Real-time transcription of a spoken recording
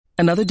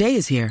Another day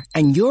is here,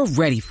 and you're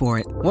ready for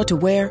it. What to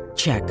wear?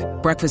 Check.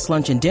 Breakfast,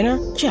 lunch, and dinner?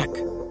 Check.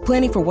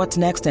 Planning for what's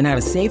next and how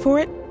to save for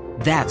it?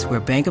 That's where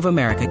Bank of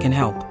America can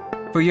help.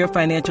 For your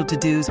financial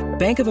to-dos,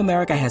 Bank of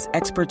America has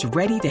experts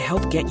ready to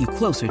help get you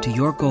closer to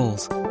your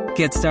goals.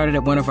 Get started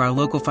at one of our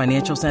local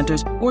financial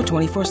centers or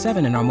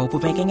 24/7 in our mobile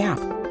banking app.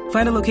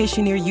 Find a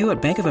location near you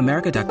at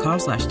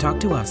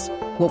bankofamerica.com/talktous.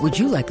 What would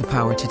you like the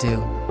power to do?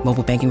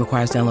 Mobile banking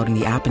requires downloading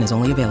the app and is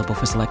only available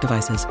for select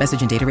devices.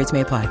 Message and data rates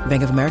may apply.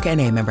 Bank of America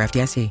N.A., member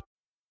FDIC.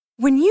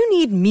 When you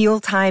need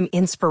mealtime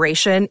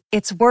inspiration,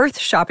 it's worth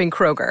shopping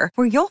Kroger,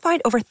 where you'll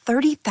find over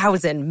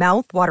 30,000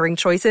 mouth-watering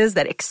choices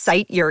that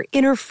excite your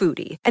inner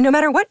foodie. And no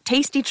matter what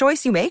tasty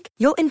choice you make,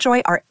 you'll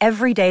enjoy our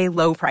everyday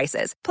low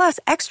prices, plus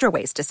extra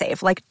ways to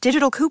save, like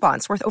digital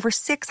coupons worth over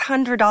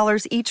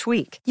 $600 each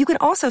week. You can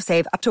also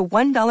save up to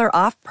 $1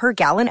 off per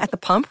gallon at the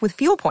pump with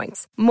fuel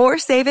points. More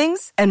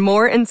savings and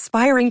more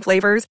inspiring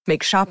flavors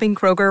make shopping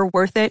Kroger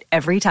worth it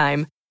every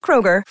time.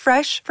 Kroger,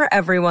 fresh for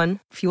everyone.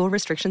 Fuel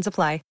restrictions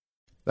apply.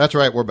 That's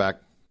right, we're back.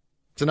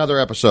 It's another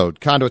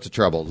episode, Conduits of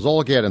Trouble,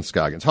 Zulgad and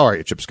Scoggins. How are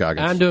you, Chip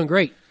Scoggins? I'm doing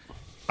great.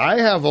 I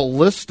have a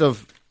list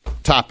of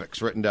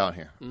topics written down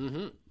here.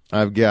 Mm-hmm.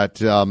 I've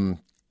got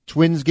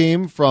Twins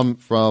game from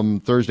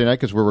Thursday night,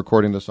 because we're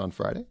recording this on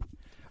Friday.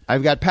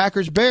 I've got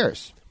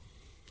Packers-Bears,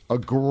 a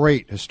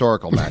great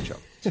historical matchup.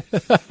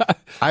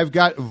 I've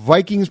got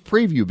Vikings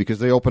preview, because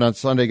they open on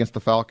Sunday against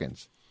the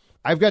Falcons.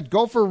 I've got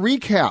Gopher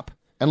recap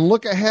and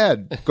look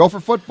ahead. Gopher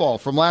football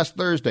from last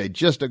Thursday.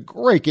 Just a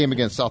great game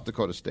against South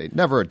Dakota State.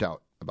 Never a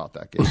doubt about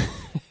that game.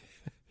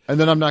 And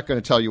then I'm not going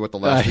to tell you what the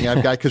last thing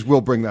I've got, because we'll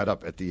bring that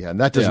up at the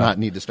end. That does not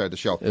need to start the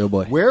show. Oh,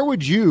 boy. Where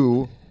would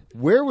you,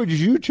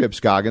 Chip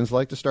Scoggins,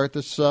 like to start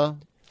this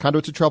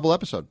Conduits of Trouble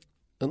episode?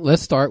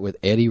 Let's start with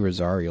Eddie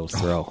Rosario's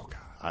throw. Oh, God,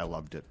 I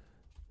loved it.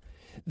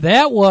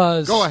 That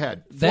was... Go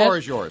ahead. Floor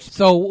is yours.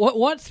 So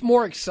what's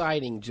more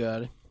exciting,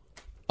 Judd?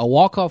 A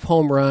walk-off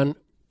home run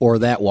or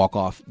that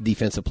walk-off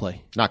defensive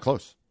play? Not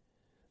close.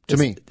 To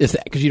me. It's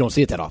that, because you don't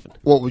see it that often.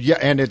 Well, yeah,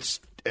 and it's,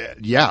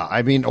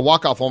 I mean, a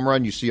walk-off home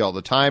run you see all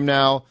the time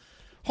now.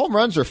 Home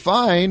runs are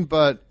fine,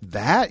 but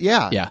that,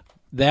 Yeah,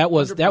 that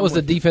was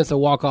the defensive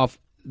walk-off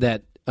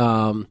that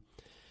I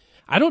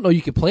don't know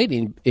you could play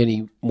it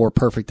any more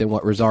perfect than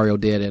what Rosario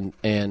did.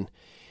 And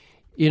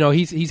you know,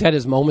 he's had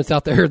his moments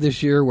out there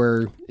this year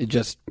where it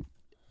just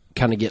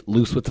kind of get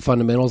loose with the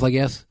fundamentals, I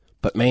guess.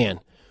 But, man,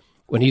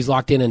 when he's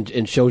locked in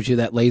and shows you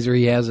that laser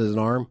he has as an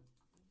arm,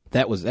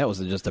 that was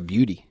just a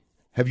beauty.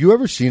 Have you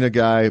ever seen a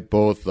guy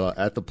both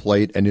at the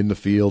plate and in the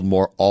field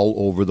more all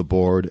over the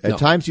board? At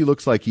times he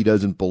looks like he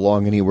doesn't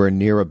belong anywhere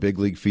near a big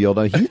league field.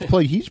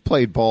 He's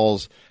played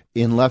balls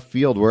in left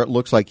field where it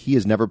looks like he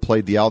has never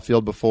played the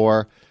outfield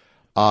before.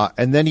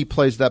 And then he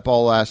plays that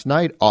ball last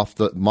night off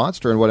the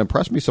monster. And what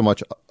impressed me so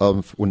much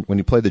when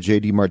he played the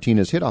J.D.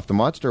 Martinez hit off the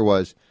monster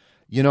was,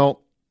 you know,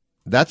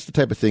 that's the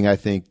type of thing I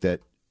think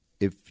that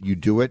if you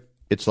do it,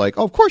 it's like,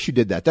 oh, of course you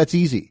did that. That's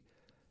easy.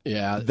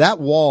 Yeah. That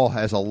wall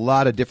has a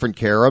lot of different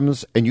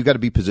caroms, and you got to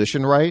be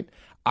positioned right.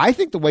 I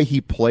think the way he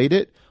played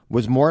it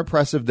was more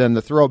impressive than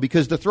the throw,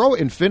 because the throw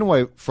in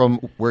Fenway from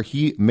where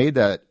he made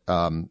that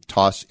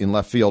toss in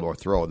left field, or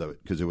throw,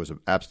 because it was an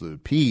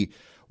absolute P,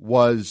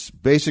 was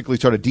basically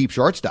sort of deep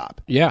shortstop.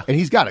 Yeah. And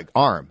he's got an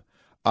arm.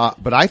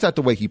 But I thought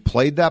the way he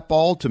played that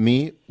ball, to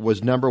me,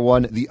 was number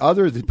one. The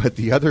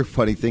other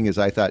funny thing is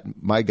I thought,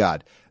 my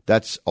God,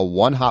 that's a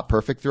one-hop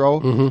perfect throw.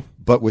 Mm-hmm.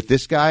 But with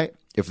this guy,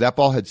 if that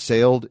ball had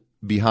sailed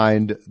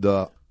behind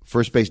the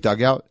first base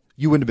dugout,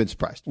 you wouldn't have been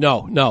surprised.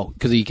 No,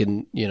 because he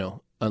can,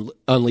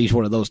 unleash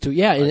one of those two.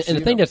 Yeah, and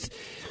the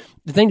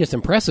thing that's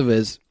impressive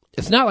is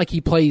it's not like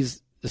he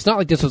plays. It's not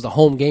like this was a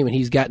home game and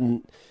he's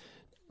gotten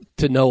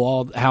to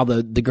know how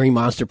the Green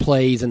Monster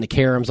plays and the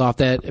caroms off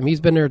that. I mean,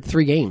 he's been there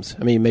 3 games.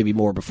 I mean, maybe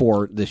more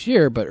before this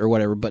year, or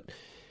whatever. But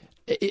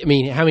I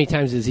mean, how many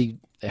times has he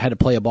had to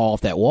play a ball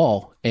off that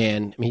wall?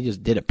 And I mean, he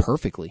just did it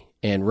perfectly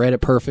and read it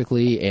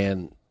perfectly.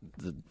 And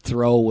the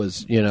throw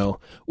was,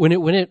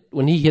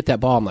 when he hit that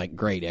ball, I'm like,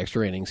 great,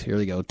 extra innings. Here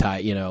we go,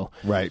 tie.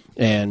 Right.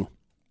 And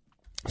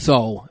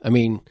so, I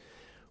mean,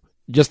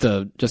 just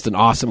an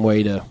awesome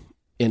way to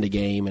end a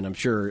game. And I'm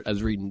sure I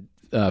was reading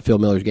Phil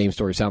Miller's game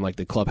story. Sound like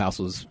the clubhouse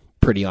was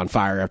pretty on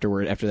fire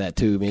after that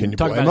too. I mean,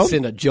 talk about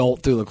sending a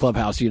jolt through the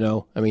clubhouse.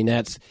 I mean,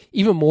 that's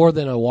even more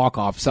than a walk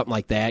off, something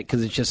like that,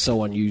 because it's just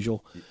so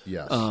unusual.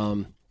 Yes.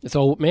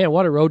 So, man,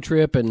 what a road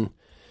trip, and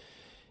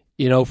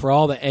for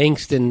all the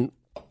angst and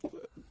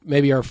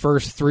maybe our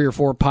first 3 or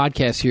 4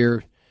 podcasts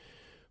here,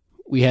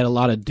 we had a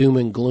lot of doom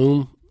and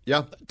gloom.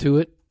 To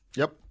it.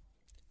 Yep.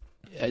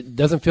 It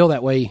doesn't feel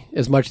that way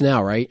as much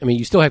now, right? I mean,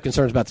 you still have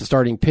concerns about the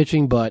starting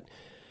pitching, but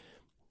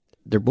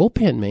their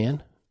bullpen,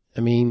 man.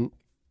 I mean,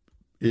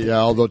 yeah.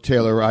 Although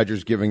Taylor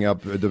Rogers giving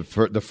up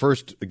the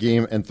first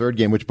game and third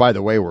game, which by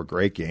the way were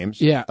great games.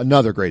 Yeah,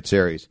 another great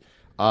series.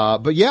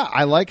 But yeah,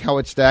 I like how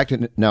it's stacked.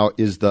 And now,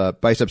 is the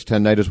biceps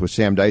tendinitis with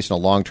Sam Dyson a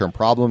long-term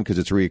problem because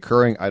it's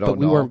reoccurring? I don't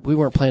know. We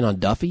weren't playing on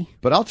Duffy.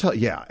 But I'll tell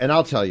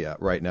you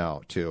right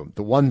now too.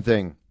 The one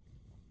thing,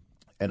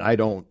 and I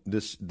don't.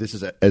 This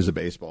is as a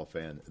baseball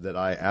fan that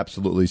I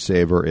absolutely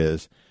savor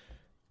is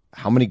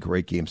how many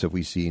great games have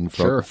we seen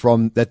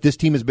from that this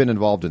team has been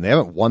involved in. They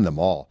haven't won them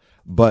all,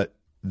 but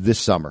this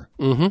summer,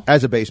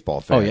 as a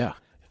baseball fan, Oh,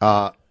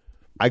 yeah.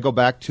 I go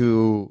back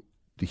to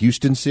the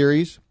Houston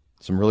series,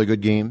 some really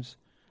good games.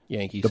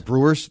 Yankees. The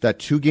Brewers, that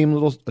 2-game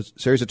little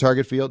series at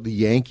Target Field. The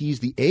Yankees,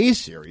 the A's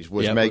series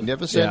was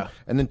magnificent. Yeah.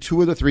 And then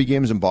 2 of the 3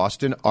 games in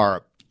Boston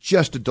are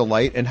just a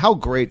delight. And how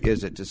great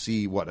is it to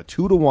see, a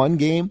 2-1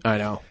 game? I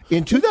know.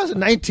 In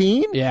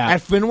 2019? Yeah.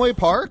 At Fenway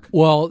Park?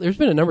 Well, there's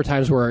been a number of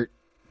times where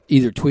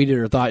either tweeted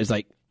or thought, it's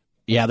like,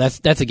 yeah,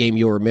 that's a game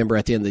you'll remember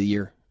at the end of the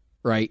year,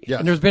 right? Yeah.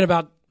 And there's been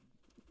I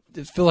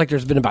feel like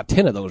there's been about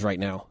 10 of those right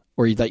now.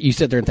 Where you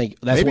sit there and think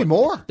maybe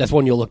more. That's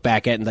one you'll look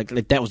back at and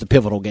like that was the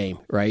pivotal game,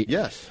 right?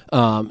 Yes.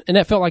 And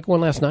that felt like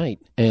one last night.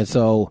 And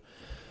so,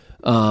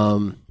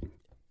 as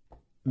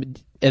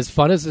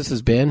fun as this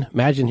has been,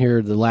 imagine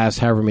here the last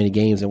however many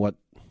games and what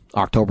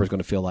October is going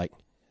to feel like.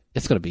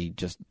 It's going to be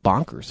just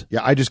bonkers.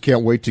 Yeah, I just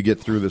can't wait to get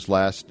through this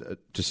to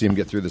see him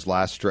get through this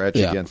last stretch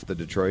against the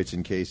Detroits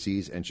and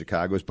KCs and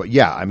Chicago's. But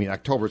yeah, I mean,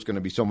 October is going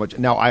to be so much.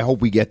 Now, I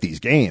hope we get these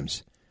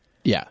games.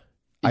 Yeah.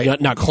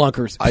 Not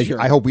clunkers. Sure.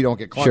 I hope we don't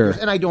get clunkers, Sure.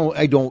 and I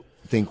don't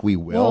think we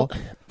will. Well,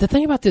 the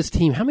thing about this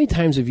team, how many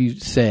times have you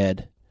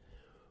said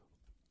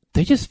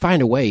they just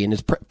find a way, and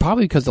it's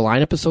probably because the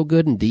lineup is so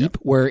good and deep.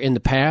 Where in the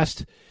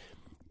past,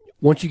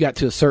 once you got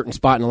to a certain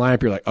spot in the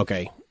lineup, you're like,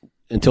 okay,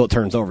 until it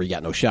turns over, you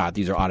got no shot.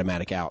 These are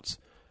automatic outs.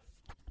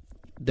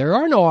 There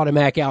are no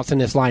automatic outs in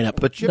this lineup,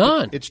 but Chip,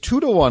 none. It's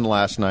 2-1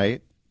 last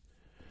night.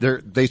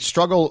 They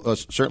struggle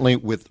certainly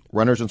with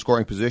runners in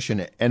scoring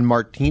position, and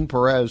Martin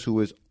Perez, who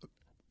is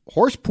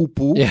horse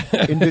poo-poo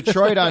in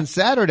Detroit on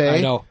Saturday.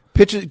 I know.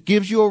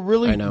 Gives you a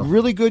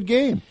really good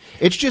game.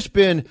 It's just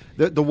been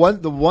the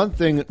one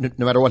thing,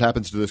 no matter what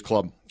happens to this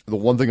club, the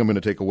one thing I'm going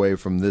to take away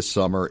from this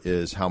summer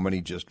is how many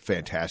just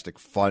fantastic,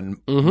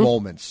 fun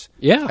moments.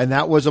 Yeah. And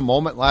that was a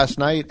moment last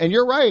night. And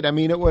you're right. I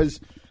mean, it was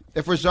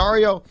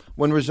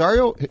when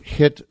Rosario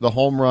hit the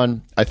home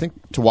run, I think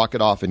to walk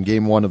it off in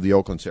Game 1 of the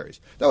Oakland series,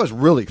 that was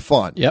really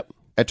fun. Yep.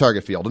 At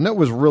Target Field. And it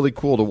was really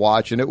cool to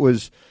watch.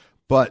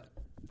 But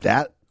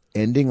that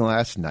ending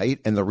last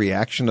night and the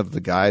reaction of the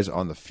guys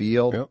on the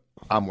field,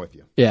 I'm with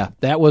you. Yeah,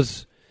 that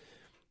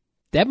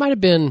might have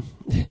been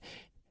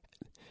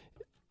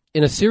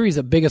in a series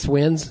of biggest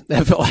wins.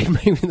 That felt like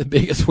maybe the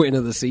biggest win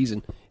of the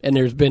season. And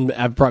there's been,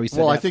 I've probably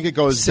said I think it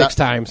goes 6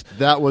 times.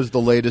 That was the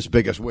latest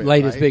biggest win.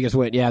 Biggest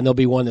win, yeah. And there'll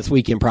be one this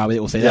weekend probably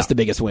that will say that's the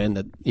biggest win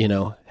that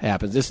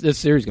happens. This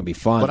series is going to be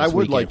fun. But I would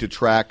weekend. like to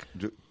track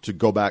to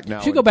go back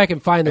now. Should go back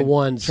and find the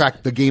ones.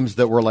 Track the games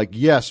that were like,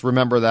 yes,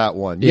 remember that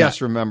one. Yeah.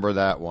 Yes, remember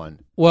that one.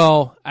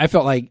 Well, I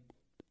felt like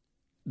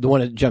the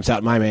one that jumps out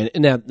in my mind,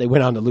 and now they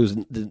went on to lose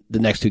the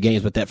next 2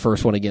 games, but that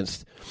first one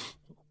against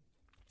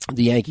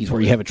the Yankees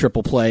where you have a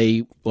triple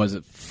play, was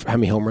it how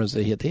many home runs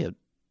they hit? They had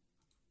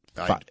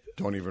 5. I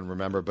don't even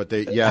remember, but 4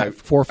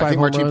 or 5 I think home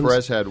Martin runs.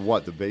 Perez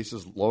had the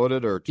bases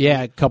loaded or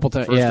a couple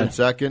times. First and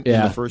second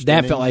in the first that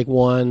inning? felt like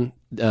one.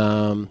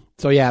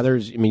 So yeah,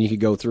 you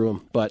could go through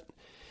them, but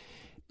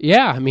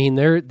yeah, I mean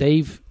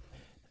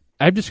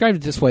I've described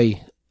it this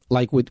way,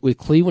 like with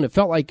Cleveland, it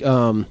felt like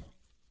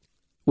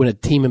when a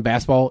team in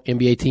basketball,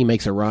 NBA team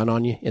makes a run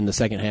on you in the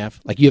second half,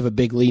 like you have a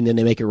big lead and then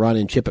they make a run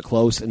and chip it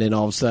close, and then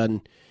all of a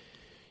sudden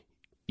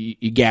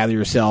you gather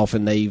yourself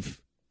and they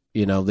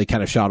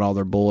kind of shot all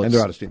their bullets. And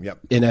they're out of steam, yep.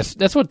 And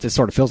that's what this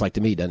sort of feels like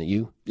to me, doesn't it,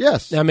 you?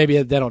 Yes. Now,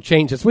 maybe that'll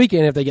change this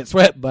weekend if they get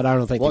swept, but I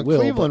don't think they will.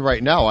 Cleveland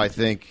right now, I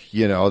think,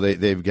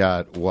 they've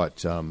got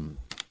Tyler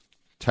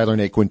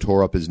Naquin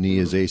tore up his knee,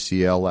 his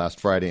ACL last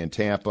Friday in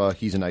Tampa.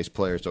 He's a nice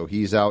player, so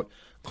he's out.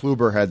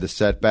 Kluber had the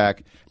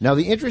setback. Now,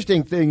 the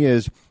interesting thing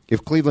is,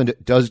 if Cleveland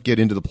does get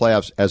into the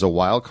playoffs as a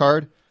wild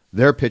card,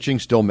 their pitching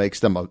still makes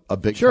them a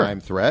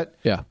big-time threat.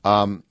 Yeah.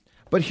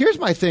 But here's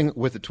my thing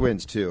with the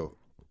Twins, too.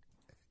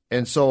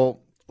 And so,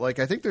 I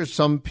think there's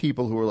some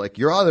people who are like,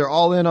 you're either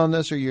all in on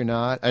this or you're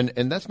not.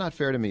 And that's not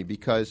fair to me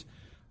because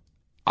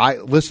I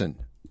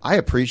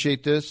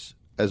appreciate this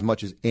as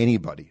much as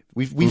anybody.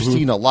 We've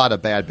seen a lot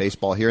of bad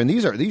baseball here, and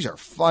these are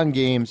fun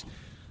games.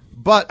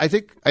 But I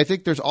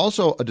think there's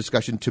also a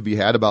discussion to be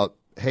had about,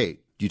 hey,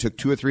 you took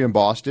 2 or 3 in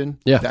Boston.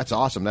 Yeah. That's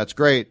awesome. That's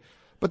great.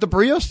 But the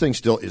Barrios thing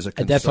still is a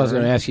concern. That's what I was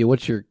going to ask you.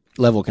 What's your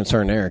level of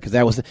concern there? Because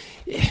that was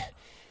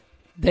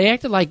they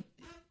acted like,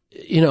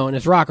 and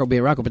it's Rocco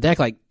being Rocco, but they act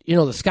like,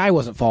 the sky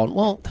wasn't falling.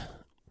 Well,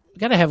 we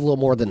got to have a little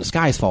more than the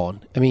sky's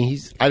falling. I mean,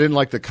 I didn't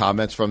like the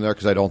comments from there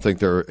because I don't think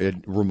they're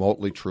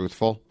remotely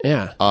truthful.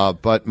 Yeah.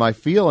 But my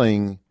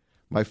feeling,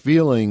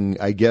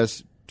 I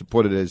guess, to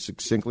put it as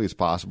succinctly as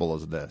possible,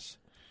 is this: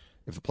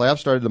 if the playoffs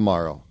started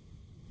tomorrow,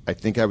 I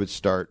think I would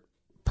start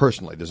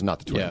personally. This is not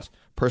the Twins. Yeah.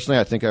 Personally,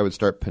 I think I would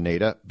start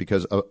Pineda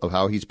because of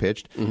how he's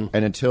pitched. Mm-hmm.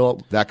 And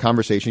until that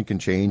conversation can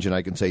change and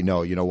I can say,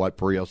 no, you know what,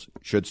 Barrios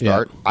should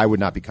start, I would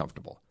not be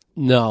comfortable.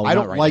 No, I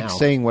don't right like now.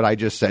 saying what I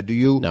just said to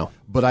you. No.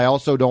 But I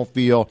also don't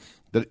feel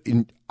that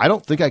I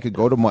don't think I could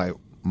go to my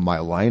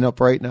lineup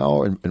right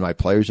now and my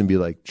players and be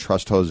like,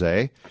 trust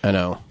Jose. I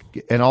know.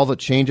 And all the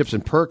change-ups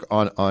and Perk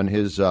on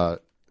his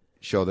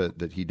show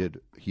that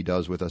he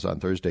does with us on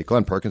Thursday,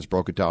 Glenn Perkins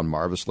broke it down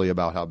marvelously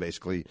about how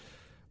basically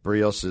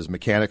Berrios'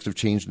 mechanics have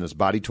changed and his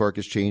body torque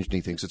has changed, and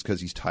he thinks it's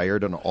because he's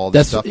tired and all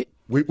this stuff,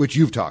 which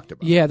you've talked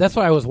about. Yeah, that's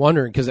what I was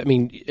wondering, because, I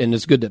mean, and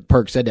it's good that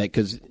Perk said that,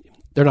 because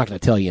they're not going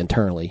to tell you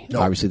internally.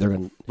 No. Obviously, they're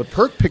going to. But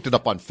Perk picked it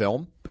up on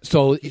film.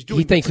 So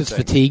he thinks it's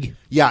fatigue?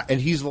 Yeah,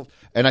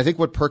 and I think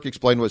what Perk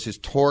explained was his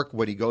torque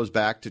when he goes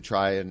back to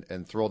try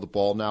and throw the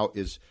ball now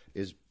is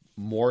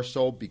more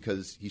so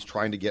because he's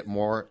trying to get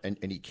more and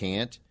he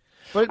can't.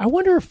 But I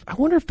wonder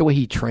if the way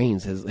he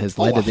trains has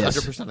led to this.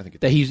 100%, I think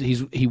that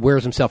he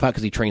wears himself out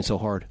because he trains so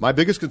hard. My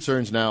biggest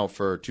concerns now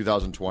for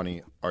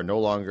 2020 are no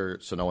longer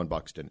Sano and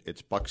Buxton.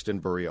 It's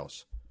Buxton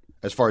Berrios.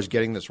 As far as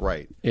getting this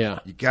right. Yeah.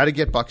 You got to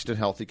get Buxton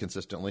healthy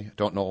consistently.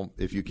 Don't know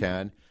if you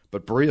can.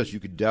 But Berrios, you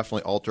could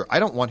definitely alter. I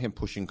don't want him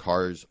pushing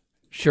cars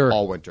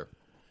all winter.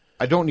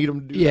 I don't need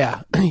him to do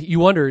that. Yeah. You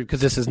wonder,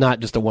 because this is not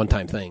just a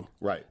one-time thing.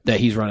 Right. That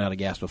he's run out of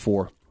gas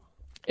before.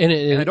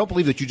 And I don't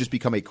believe that you just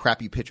become a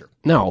crappy pitcher.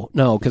 No,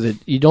 because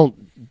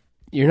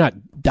you're not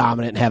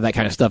dominant and have that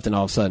kind of stuff, then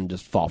all of a sudden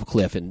just fall off a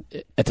cliff. And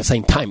at the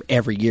same time,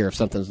 every year, if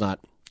something's not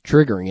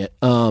triggering it.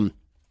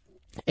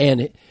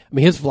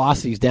 His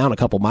velocity's down a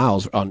couple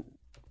miles on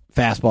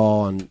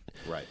fastball, and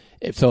right.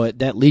 So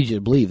that leads you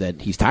to believe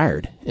that he's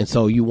tired, and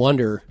so you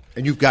wonder.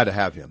 And you've got to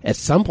have him at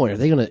some point. Are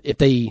they going to if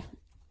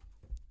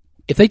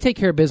they take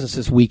care of business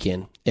this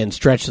weekend and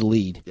stretch the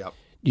lead? Yep.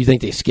 Do you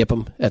think they skip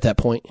him at that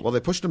point? Well, they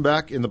pushed him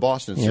back in the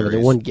Boston series. But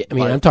they wouldn't get,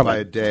 I'm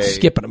talking about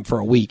skipping him for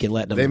a week and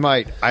letting them. They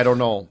might. I don't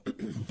know.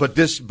 But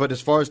as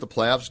far as the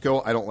playoffs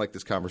go, I don't like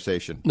this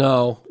conversation.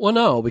 No. Well,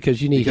 no,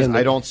 because you need him.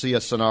 I don't see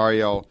a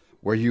scenario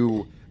where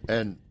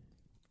and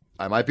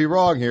I might be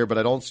wrong here, but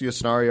I don't see a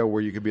scenario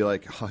where you could be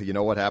like, oh, you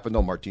know what happened?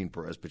 No, Martin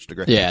Perez pitched a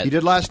great. Yeah. He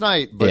did last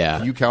night, but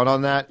can you count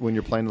on that when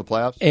you're playing in the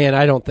playoffs? And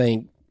I don't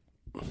think.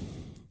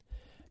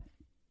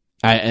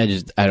 I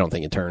don't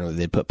think internally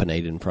they'd put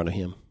Pineda in front of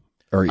him.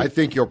 I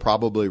think you're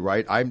probably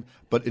right.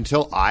 But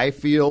until I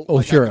feel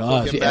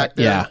back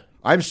there,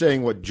 I'm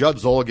saying what Judd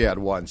Zulgad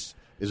wants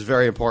is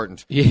very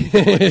important. Yeah.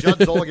 Judd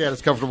Zulgad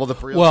is comfortable the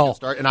Berrios can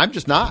start, and I'm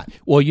just not.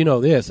 Well, you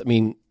know this. I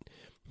mean,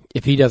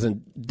 if he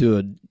doesn't do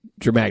a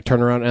dramatic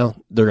turnaround now,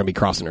 they're going to be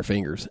crossing their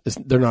fingers.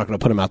 They're not going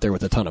to put him out there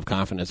with a ton of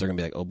confidence. They're going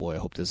to be like, "Oh boy, I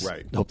hope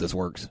this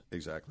works."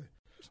 Exactly.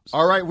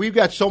 All right, we've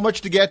got so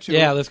much to get to.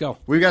 Yeah, let's go.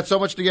 We've got so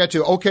much to get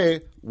to.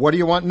 Okay, what do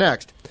you want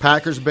next?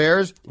 Packers,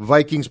 Bears,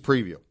 Vikings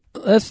preview.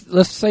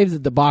 Let's save the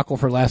debacle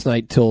for last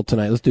night till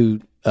tonight. Let's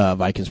do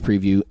Vikings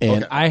preview.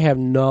 And I have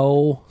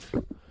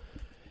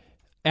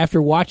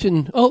after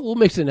watching. Oh, we'll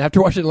mix it in.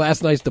 After watching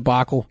last night's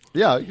debacle.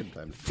 Yeah, you can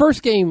time it.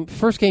 First game.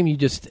 You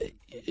just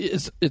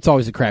it's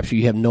always a crapshoot.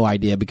 You have no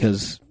idea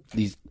because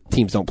these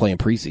teams don't play in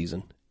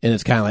preseason, and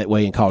it's kind of that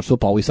way in college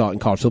football. We saw it in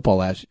college football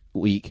last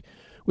week,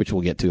 which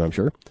we'll get to, I'm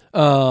sure.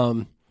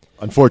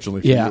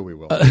 Unfortunately for you, we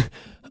will.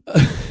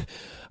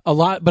 A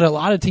lot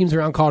of teams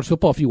around college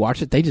football, if you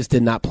watch it, they just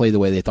did not play the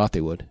way they thought they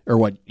would or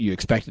what you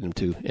expected them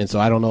to. And so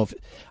I don't know if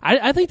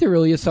I think there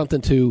really is something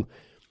to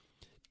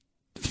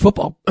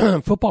football.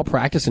 Football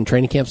practice and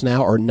training camps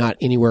now are not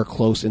anywhere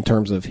close in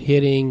terms of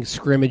hitting,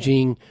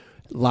 scrimmaging,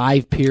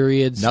 live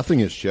periods.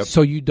 Nothing is shipped.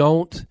 So you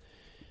don't.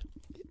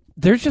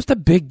 There's just a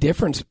big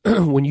difference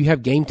when you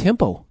have game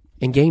tempo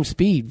and game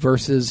speed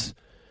versus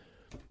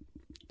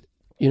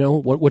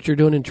what you're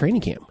doing in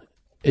training camp.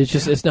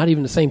 It's not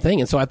even the same thing.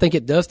 And so I think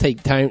it does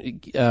take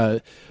time,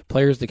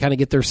 players to kind of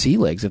get their sea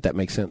legs, if that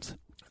makes sense.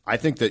 I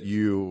think that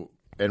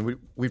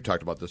we've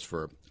talked about this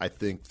for, I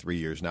think, 3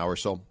 years now or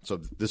so. So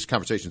this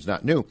conversation is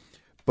not new.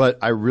 But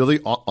I really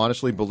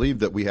honestly believe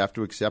that we have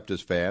to accept as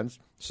fans,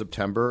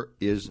 September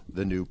is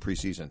the new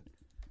preseason.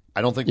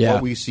 I don't think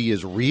what we see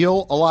is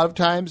real a lot of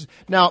times.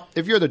 Now,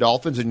 if you're the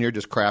Dolphins and you're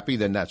just crappy,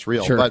 then that's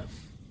real. Sure.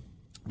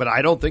 But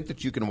I don't think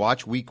that you can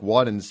watch week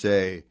one and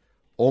say,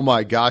 oh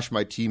my gosh,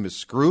 my team is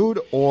screwed,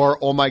 or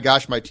oh my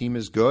gosh, my team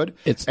is good.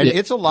 It's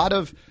a lot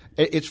of.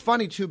 It's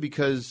funny too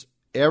because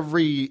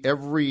every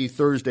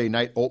Thursday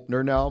night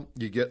opener now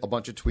you get a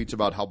bunch of tweets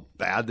about how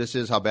bad this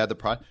is, how bad the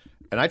product.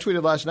 And I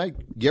tweeted last night,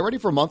 get ready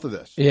for a month of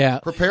this. Yeah,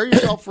 prepare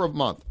yourself for a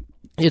month.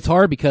 It's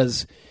hard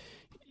because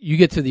you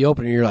get to the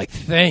opener, you're like,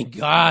 thank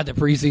God the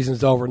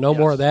preseason's over. No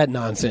more of that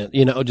nonsense.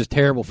 Just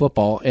terrible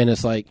football, and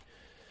it's like.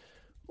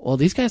 Well,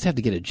 these guys have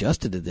to get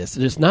adjusted to this.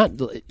 They're not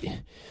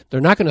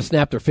going to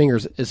snap their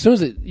fingers as soon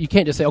as you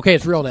can't just say, "Okay,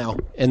 it's real now,"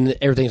 and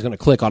everything's going to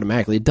click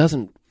automatically. It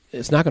doesn't.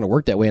 It's not going to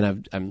work that way.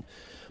 And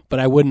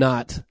but I would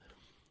not.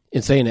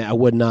 In saying that, I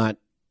would not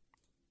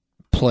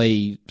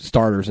play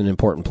starters and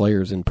important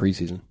players in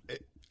preseason.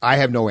 I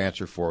have no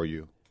answer for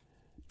you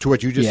to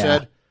what you just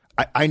said.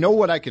 I know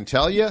what I can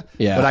tell you,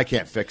 but I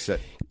can't fix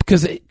it.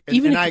 Because I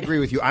agree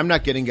with you. I'm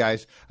not getting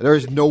guys. There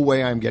is no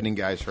way I'm getting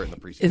guys hurt in the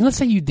preseason. And let's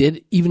say you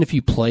did, even if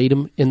you played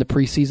them in the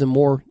preseason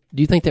more,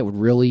 do you think that would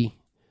really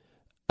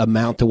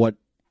amount to what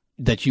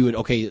that you would?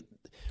 Okay,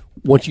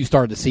 once you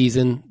started the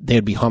season, they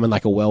would be humming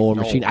like a well-oiled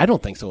machine. I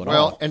don't think so at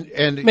all.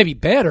 And maybe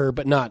better,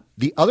 but not.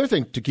 The other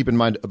thing to keep in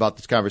mind about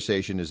this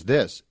conversation is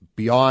this: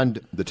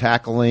 beyond the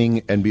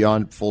tackling and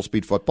beyond full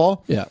speed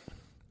football,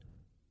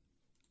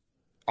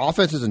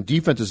 offenses and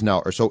defenses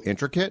now are so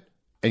intricate.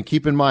 And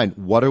keep in mind,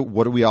 what are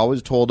we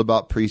always told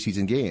about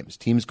preseason games?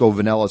 Teams go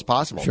vanilla as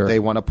possible. Sure. They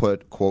want to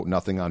put, quote,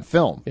 nothing on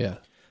film. Yeah.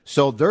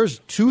 So there's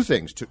two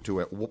things to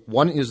it.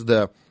 One is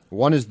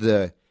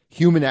the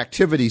human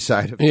activity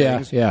side of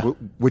things,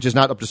 which is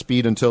not up to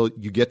speed until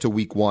you get to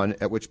week one,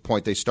 at which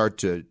point they start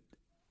to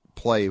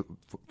play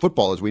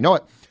football as we know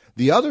it.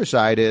 The other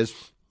side is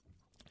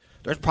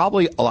there's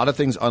probably a lot of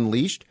things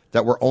unleashed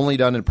that were only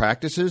done in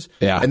practices.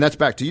 Yeah. And that's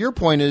back to your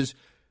point is,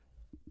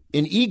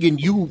 in Egan,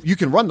 you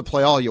can run the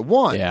play all you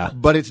want,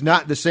 but it's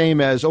not the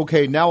same as,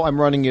 okay, now I'm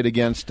running it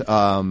against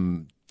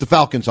the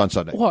Falcons on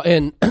Sunday. Well,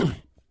 and,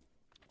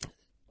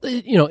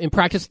 in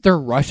practice, they're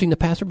rushing the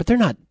passer, but they're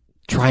not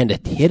trying to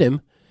hit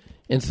him.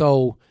 And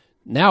so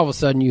now all of a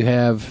sudden you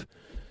have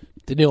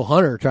Daniil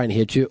Hunter trying to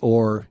hit you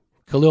or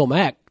Khalil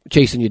Mack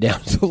chasing you down.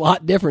 It's a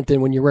lot different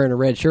than when you're wearing a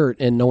red shirt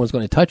and no one's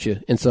going to touch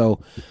you. And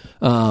so,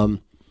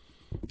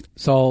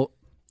 so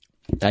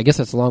I guess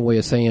that's a long way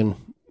of saying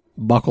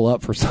buckle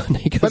up for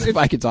Sunday because the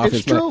Vikings offense.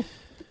 It's true.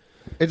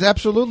 It's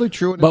absolutely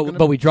true.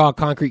 But we draw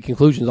concrete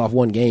conclusions off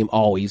one game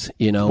always,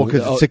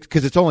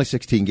 because it's only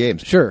 16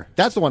 games. Sure.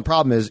 That's the one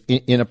problem is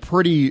in a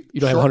pretty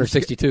you don't have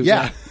 162.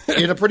 Yeah.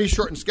 In a pretty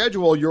shortened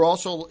schedule,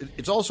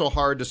 it's also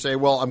hard to say,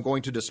 well, I'm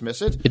going to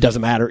dismiss it. It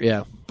doesn't matter,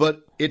 yeah.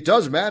 But it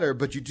does matter,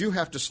 but you do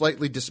have to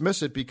slightly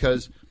dismiss it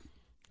because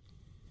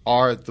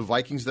are the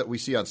Vikings that we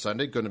see on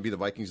Sunday going to be the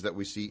Vikings that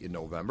we see in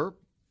November?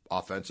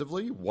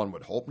 Offensively, one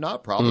would hope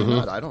not. Probably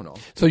not. I don't know.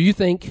 So you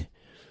think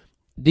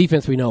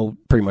defense? We know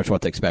pretty much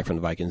what to expect from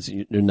the Vikings.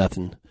 There's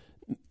nothing.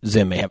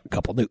 Zim may have a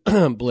couple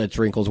new blitz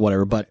wrinkles,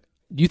 whatever. But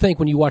do you think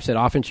when you watch that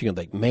offense, you're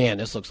gonna think, "Man,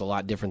 this looks a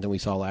lot different than we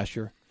saw last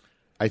year"?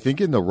 I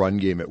think in the run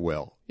game it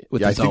will.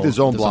 I think the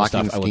zone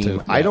blocking scheme.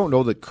 Too, I don't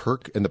know that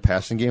Kirk in the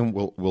passing game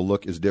will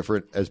look as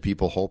different as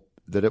people hope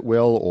that it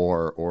will,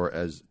 or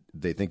as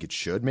they think it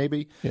should,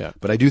 maybe. Yeah.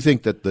 But I do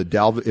think that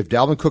if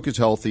Dalvin Cook is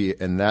healthy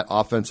and that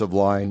offensive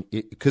line,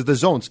 because the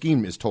zone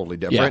scheme is totally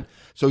different. Yeah.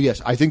 So,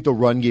 yes, I think the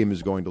run game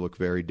is going to look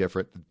very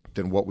different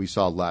than what we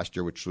saw last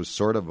year, which was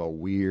sort of a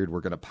weird,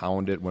 we're going to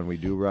pound it when we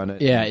do run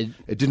it. Yeah.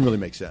 It didn't really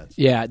make sense.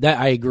 Yeah, that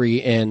I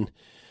agree. And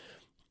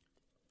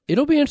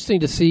it'll be interesting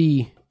to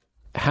see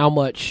how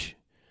much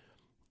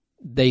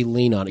they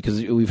lean on it because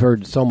we've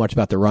heard so much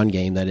about the run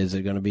game. That is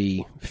it going to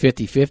be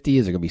 50-50?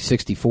 Is it going to be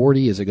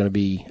 60-40? Is it going to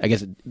be – I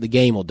guess the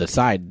game will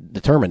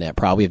determine that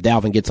probably. If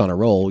Dalvin gets on a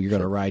roll, you're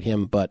going to ride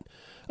him. But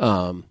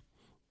I'd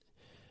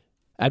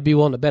be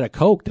willing to bet a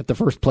Coke that the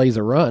first play's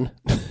a run.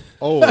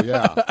 Oh,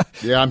 yeah.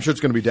 Yeah, I'm sure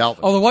it's going to be Dalvin.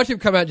 Oh, watch him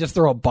come out and just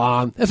throw a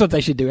bomb. That's what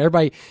they should do.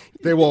 Everybody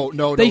 – They won't.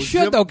 No, They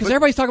should, though, because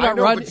everybody's talking about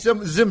run. But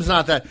Zim's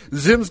not that.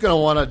 Zim's going to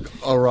want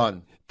a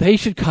run. They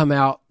should come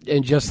out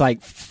and just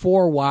like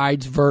four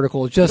wides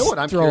vertical, just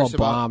throw a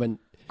bomb. And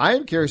I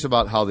am curious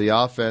about how the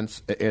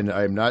offense, and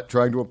I'm not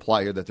trying to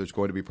imply here that there's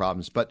going to be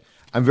problems, but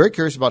I'm very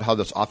curious about how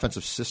this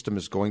offensive system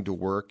is going to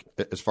work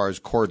as far as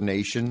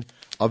coordination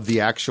of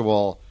the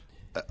actual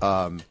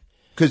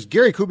because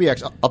Gary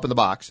Kubiak's up in the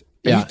box,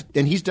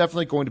 and he's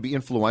definitely going to be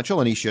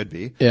influential, and he should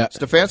be. Yeah.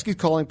 Stefanski's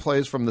calling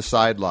plays from the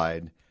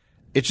sideline.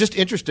 It's just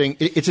interesting.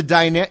 It's a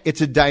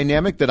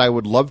dynamic that I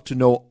would love to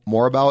know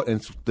more about,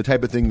 and it's the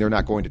type of thing they're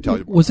not going to tell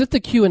you. Was it the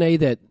Q&A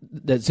that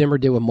Zimmer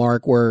did with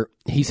Mark where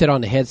he said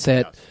on the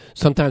headset,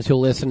 sometimes he'll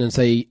listen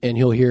and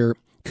he'll hear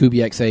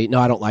Kubiak say, no,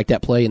 I don't like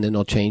that play, and then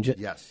they'll change it?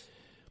 Yes.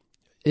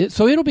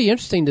 So it'll be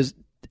interesting to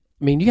 –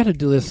 you got to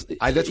do this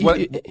that's what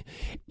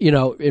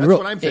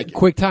I'm thinking. In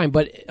quick time.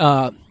 But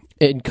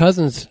in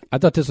Cousins – I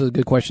thought this was a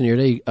good question the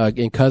other day.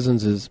 In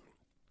Cousins'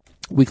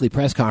 weekly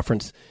press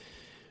conference –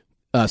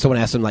 someone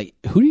asked him, like,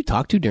 who do you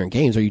talk to during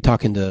games? Are you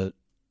talking to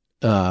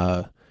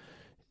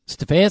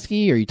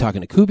Stefanski? Are you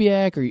talking to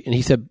Kubiak? And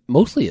he said,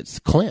 mostly it's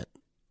Clint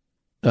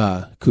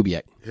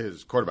Kubiak.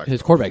 His quarterback.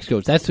 His quarterback's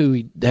coach. That's who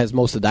he has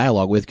most of the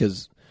dialogue with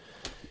because,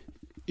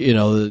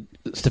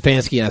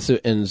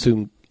 Stefanski and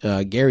assume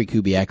Gary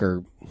Kubiak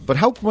are. But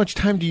how much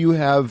time do you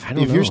have?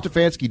 If you're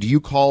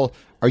Stefanski,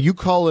 are you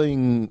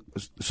calling,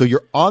 so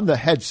you're on the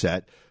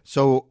headset,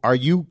 so are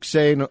you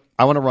saying,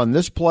 I want to run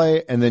this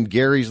play, and then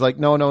Gary's like,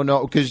 no,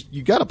 because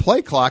you got a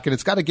play clock, and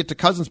it's got to get to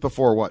Cousins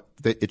before what?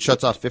 It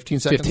shuts off 15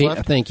 seconds left?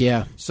 I think,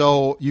 yeah.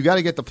 So you got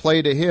to get the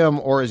play to him,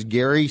 or is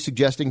Gary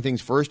suggesting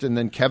things first, and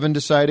then Kevin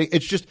deciding?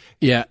 It's just,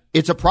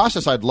 it's a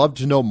process I'd love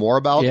to know more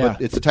about,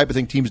 but it's the type of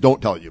thing teams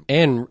don't tell you.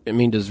 And,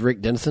 does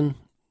Rick Denson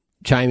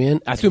chime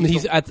in? I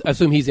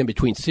assume he's in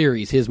between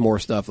series. His more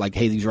stuff like,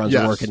 hey, these runs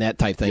are working, that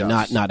type thing,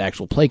 not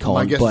actual play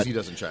calling. My guess is he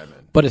doesn't chime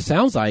in. But it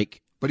sounds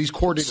like. But he's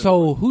coordinating.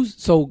 So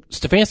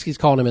Stefanski's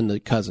calling him in the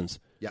Cousins.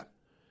 Yeah.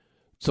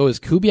 So is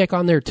Kubiak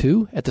on there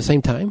too at the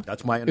same time?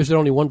 That's my understanding. Is there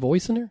only one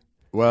voice in there?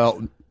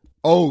 Well,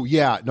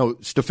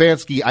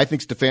 Stefanski. I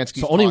think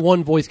Stefanski's. So only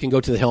one voice can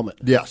go to the helmet.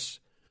 Yes,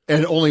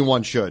 and only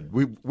one should.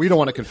 We don't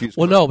want to confuse.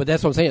 Well, no, but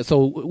that's what I'm saying.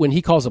 So when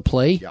he calls a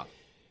play,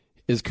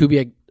 is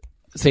Kubiak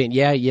saying,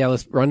 yeah,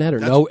 let's run that, or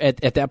no?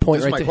 At that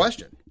point, this is my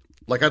question.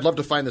 Like, I'd love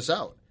to find this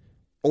out.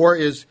 Or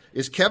is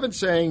Kevin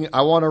saying,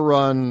 I want to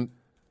run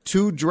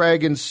 2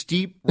 dragons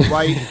steep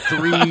right,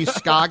 3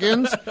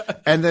 Scoggins,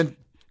 and then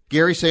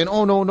Gary saying,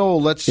 "Oh no,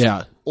 let's,"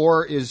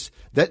 or is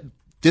that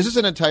this is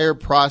an entire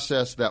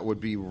process that would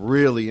be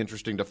really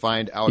interesting to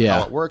find out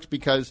how it works,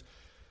 because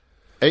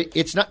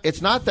it's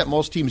not that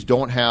most teams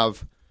don't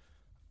have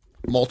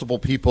multiple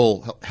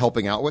people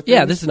helping out with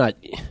things. This is not.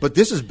 But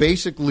this is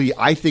basically,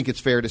 I think it's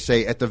fair to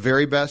say, at the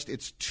very best,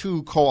 it's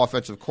two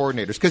co-offensive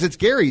coordinators, because it's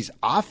Gary's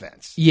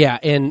offense. Yeah,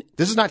 and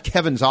this is not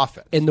Kevin's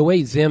offense. And the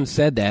way Zim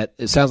said that,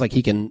 it sounds like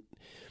he can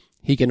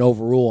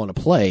overrule on a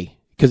play,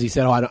 because he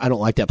said, "Oh, I don't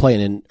like that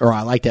play," or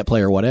 "I like that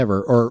play," or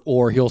whatever,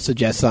 or he'll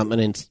suggest something,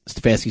 and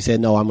Stefanski said,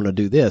 "No, I'm going to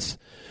do this."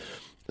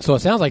 So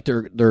it sounds like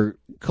they're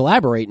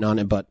collaborating on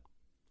it, but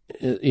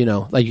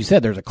like you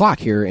said, there's a clock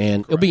here,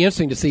 and it'll be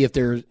interesting to see if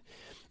there's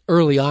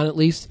early on, at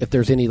least, if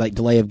there's any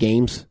delay of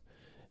games.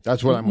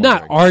 That's what I'm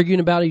not wondering. arguing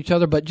about each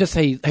other, but just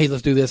hey,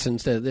 let's do this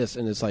instead of this,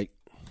 and it's like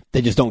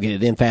they just don't get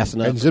it in fast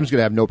enough. And Zim's going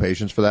to have no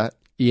patience for that.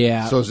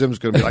 Yeah. So Zim's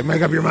going to be like,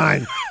 "Make up your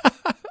mind.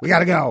 We got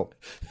to go."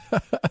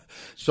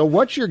 So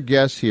what's your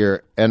guess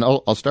here? And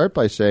I'll start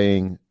by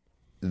saying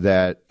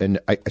that,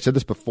 and I said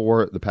this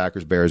before the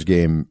Packers-Bears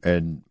game,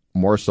 and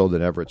more so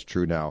than ever, it's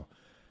true now.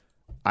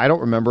 I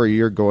don't remember a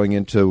year going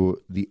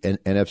into the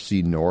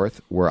NFC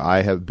North where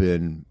I have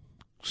been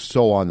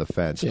so on the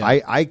fence. Yeah.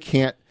 I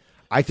can't.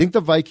 I think the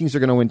Vikings are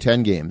going to win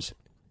 10 games.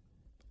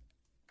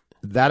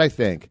 That I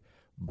think.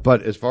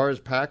 But as far as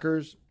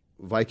Packers,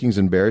 Vikings,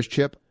 and Bears,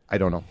 Chip, I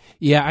don't know.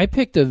 Yeah, I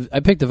picked the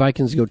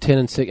Vikings to go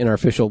 10-6 in our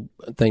official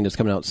thing that's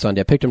coming out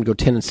Sunday. I picked them to go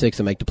 10-6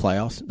 and make the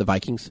playoffs. The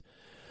Vikings.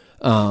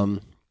 I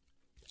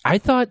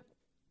thought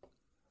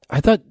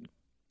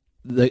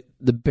the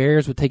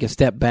Bears would take a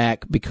step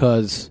back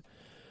because,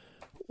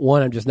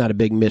 one, I'm just not a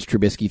big Mitch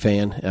Trubisky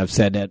fan. I've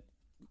said that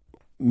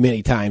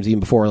many times, even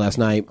before last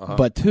night.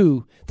 But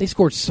two, they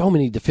scored so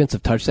many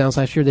defensive touchdowns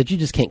last year that you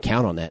just can't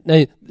count on that.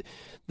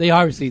 They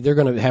obviously they're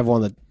going to have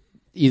one of the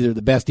either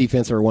the best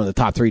defense or one of the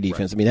top three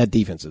defense. Right. I mean, that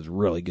defense is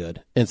really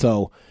good, and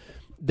so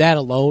that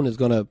alone is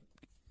going to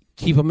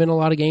keep them in a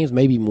lot of games,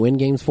 maybe even win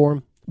games for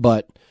them.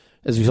 But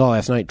as we saw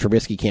last night,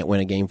 Trubisky can't win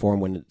a game for him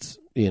when it's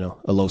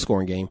a low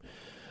scoring game.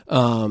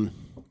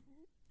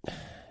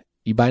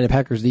 You buying the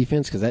Packers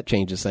defense? Because that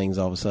changes things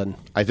all of a sudden.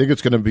 I think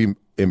it's going to be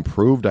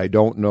improved. I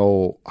don't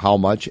know how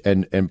much,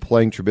 and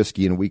playing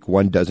Trubisky in week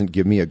 1 doesn't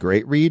give me a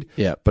great read.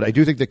 Yeah. But I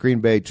do think that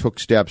Green Bay took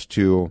steps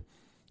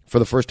for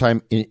the first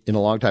time in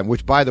a long time,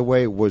 which, by the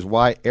way, was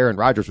why Aaron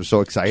Rodgers was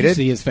so excited. Did you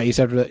see his face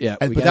after that? Yeah.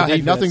 But that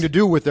had nothing to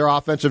do with their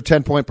offensive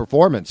 10-point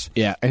performance.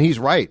 Yeah. And he's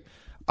right.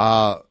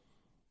 But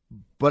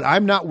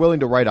I'm not willing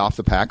to write off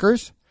the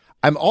Packers.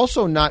 I'm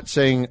also not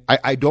saying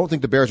I don't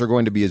think the Bears are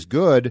going to be as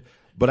good,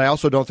 but I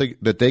also don't think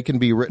that they can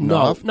be written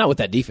off. Not with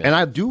that defense. And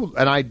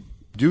I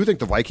do think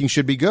the Vikings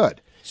should be good.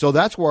 So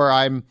that's where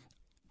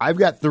I've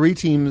got 3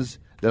 teams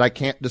that I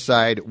can't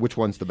decide which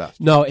one's the best.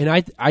 No, and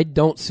I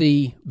don't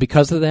see,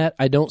 because of that,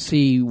 I don't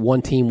see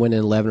one team winning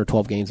 11 or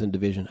 12 games in the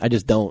division. I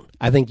just don't.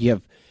 I think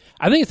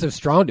it's a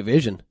strong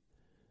division.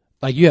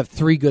 Like, you have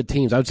 3 good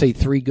teams. I would say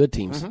 3 good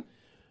teams. Mm-hmm.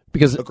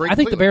 Because I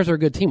think the Bears are a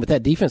good team, but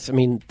that defense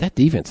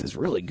is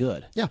really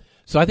good. Yeah.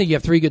 So I think you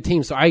have 3 good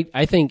teams. So I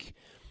think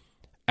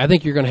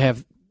you're going to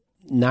have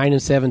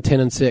 9-7,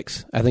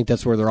 10-6. I think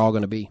that's where they're all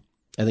going to be.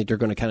 I think they're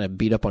going to kind of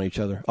beat up on each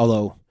other.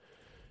 Although,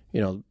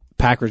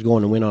 Packers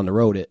going to win on the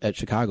road at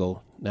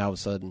Chicago now all of a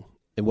sudden.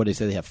 And what they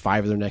say, they have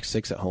 5 of their next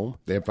 6 at home.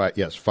 They have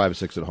 5 or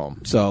 6 at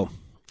home. So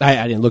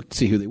I didn't look to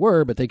see who they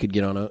were, but they could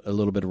get on a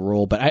little bit of a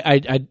roll. But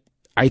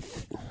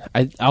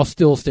I'll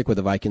still stick with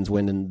the Vikings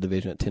winning the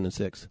division at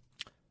 10-6.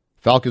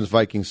 Falcons,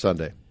 Vikings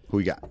Sunday. Who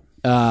you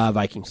got?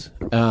 Vikings.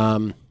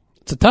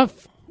 It's a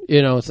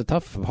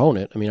tough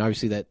opponent. I mean,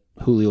 obviously that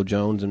Julio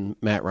Jones and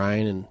Matt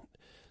Ryan and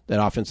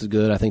that offense is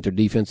good. I think their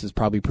defense is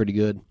probably pretty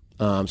good.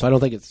 So I don't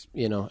think it's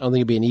I don't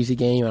think it'll be an easy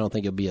game. I don't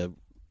think it'll be a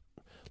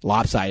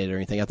lopsided or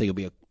anything. I think it'll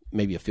be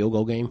maybe a field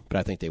goal game, but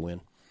I think they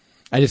win.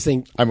 I just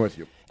think I'm with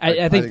you.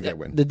 I think they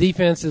win. The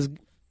defense is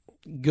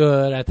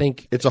good. I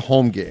think it's a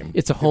home game.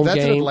 It's a home game. If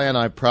that's in Atlanta,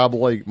 I'd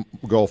probably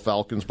go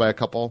Falcons by a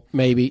couple.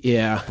 Maybe,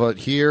 yeah. But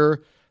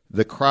here,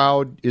 the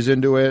crowd is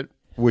into it,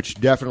 which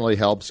definitely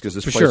helps because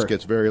this place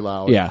gets very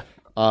loud. Yeah.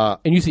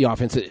 And you see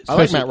offenses. I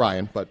like Matt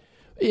Ryan, but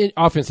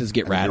offenses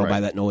get rattled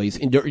by that noise.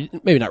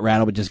 Maybe not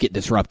rattled, but just get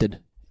disrupted.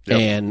 Yep.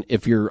 And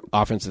if your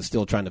offense is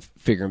still trying to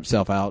figure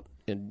himself out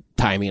and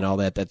timing and all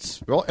that,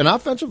 that's... Well, and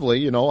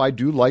offensively, I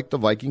do like the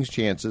Vikings'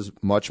 chances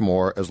much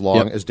more as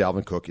long as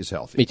Dalvin Cook is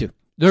healthy. Me too.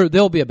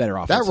 There'll be a better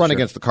offense. That run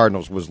against the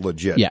Cardinals was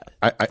legit. Yeah.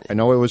 I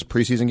know it was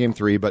preseason game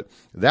 3, but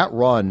that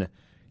run,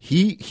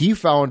 he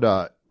found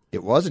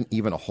it wasn't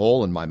even a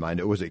hole in my mind.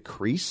 It was a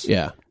crease.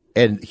 Yeah.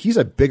 And he's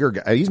a bigger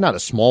guy. He's not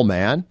a small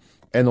man.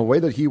 And the way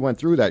that he went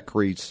through that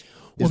crease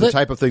is the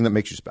type of thing that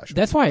makes you special.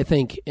 That's why I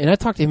think, and I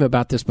talked to him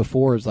about this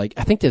before, is like,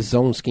 I think this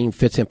zone scheme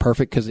fits him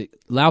perfect because it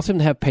allows him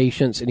to have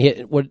patience. And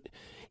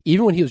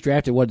even when he was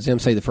drafted, what did Zim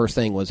say the first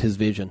thing was his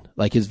vision?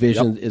 Like, his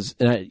vision is,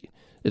 and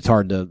it's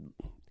hard to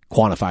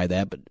quantify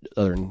that, but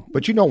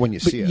when you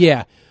see it.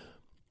 Yeah.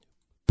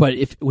 But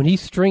when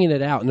he's stringing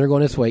it out and they're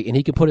going this way and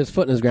he can put his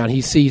foot in his ground,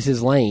 he sees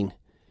his lane.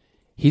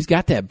 He's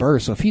got that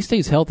burst. So if he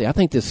stays healthy, I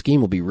think this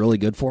scheme will be really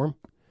good for him.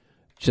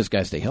 just got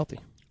to stay healthy.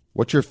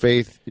 What's your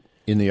faith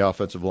in the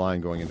offensive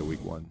line going into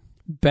week 1?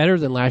 Better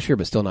than last year,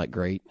 but still not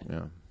great.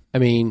 Yeah. I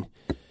mean,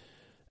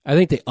 I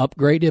think they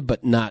upgraded,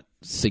 but not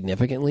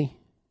significantly.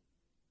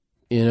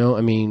 You know,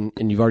 I mean,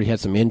 and you've already had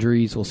some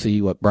injuries. We'll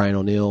see what Brian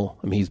O'Neill.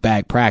 I mean, he's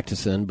back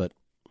practicing, but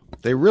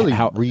they really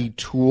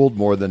retooled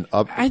more than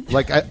up. I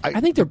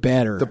think they're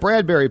better. The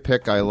Bradbury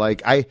pick I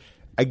like. I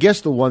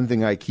guess the one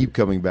thing I keep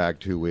coming back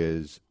to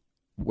is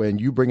when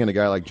you bring in a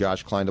guy like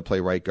Josh Klein to play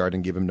right guard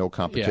and give him no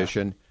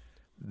competition,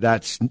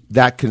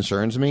 that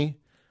concerns me.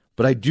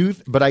 But I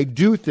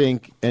do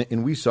think,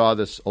 and we saw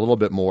this a little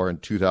bit more in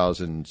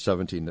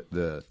 2017,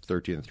 the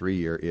 13-3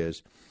 year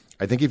is.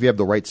 I think if you have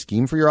the right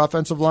scheme for your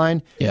offensive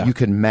line, you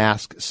can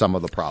mask some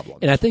of the problems.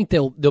 And I think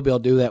they'll be able to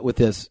do that with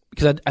this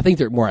because I think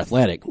they're more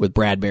athletic with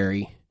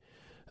Bradbury,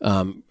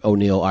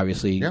 O'Neal,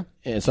 obviously. Yeah.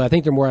 And so I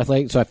think they're more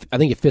athletic. So I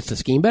think it fits the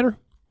scheme better.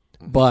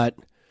 But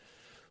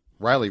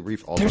Riley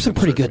Reef also there's some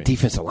pretty good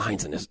defensive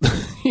lines in this,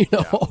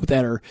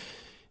 that are.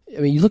 I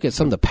mean, you look at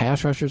some of the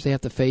pass rushers they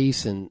have to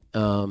face, and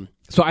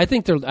so I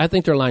think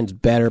their line's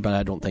better, but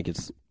I don't think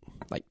it's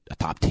like a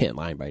top 10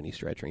 line by any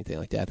stretch or anything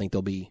like that. I think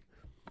they'll be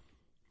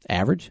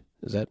average.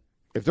 Is that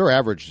if they're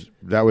average,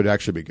 that would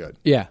actually be good.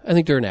 Yeah, I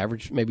think they're an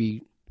average,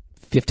 maybe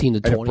 15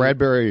 to 20. And if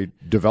Bradbury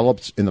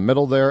develops in the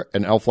middle there,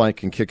 and Elflein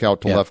can kick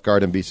out to left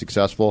guard and be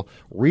successful,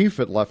 Reef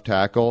at left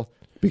tackle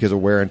because of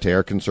wear and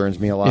tear concerns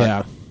me a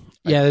lot.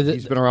 Yeah,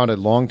 he's been around a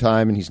long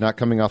time, and he's not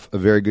coming off a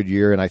very good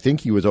year. And I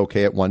think he was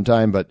okay at one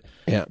time, but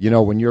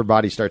when your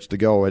body starts to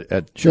go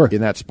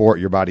in that sport,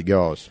 your body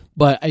goes.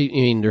 But I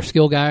mean, they're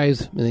skill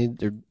guys. I mean,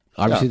 they're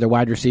obviously they're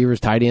wide receivers.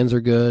 Tight ends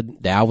are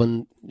good.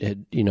 Dalvin,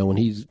 when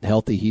he's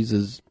healthy, he's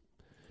his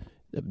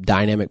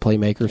dynamic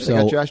playmaker. They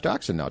got Josh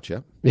Doxson now,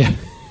 Chip. Yeah.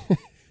 Do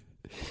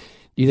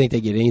you think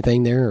they get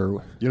anything there?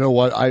 Or you know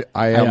what? I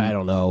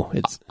don't know.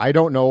 I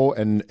don't know,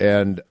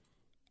 and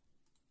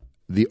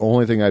the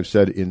only thing I've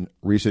said in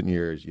recent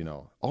years,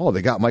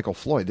 they got Michael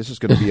Floyd. This is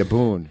going to be a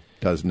boon.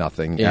 Does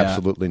nothing.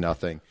 Absolutely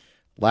nothing.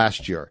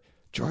 Last year,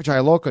 George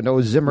Iloka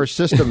knows Zimmer's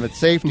system at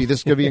safety. This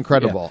is going to be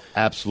incredible.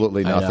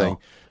 Absolutely nothing.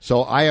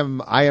 So I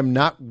am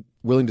not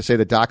willing to say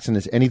that Doxson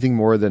is anything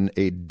more than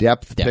a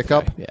depth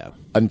pickup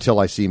until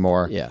I see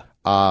more. Yeah.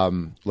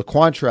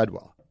 Laquan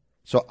Treadwell.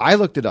 So I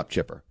looked it up,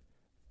 Chipper.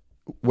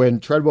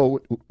 When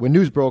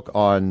news broke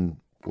on,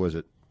 was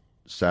it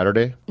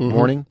Saturday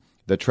morning,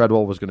 that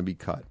Treadwell was going to be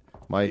cut.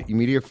 My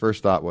immediate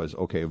first thought was,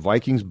 okay,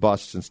 Vikings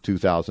bust since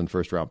 2000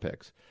 first-round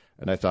picks.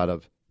 And I thought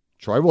of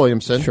Troy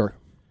Williamson,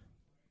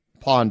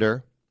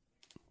 Ponder,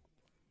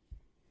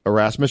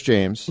 Erasmus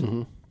James,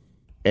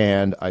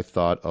 and I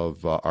thought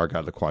of our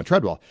guy, Laquan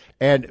Treadwell.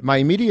 And my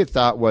immediate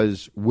thought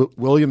was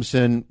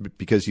Williamson,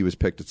 because he was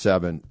picked at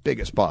 7,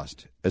 biggest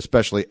bust,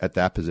 especially at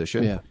that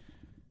position. Yeah.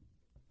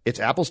 It's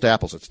apples to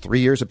apples. It's 3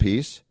 years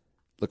apiece.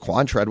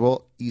 Laquan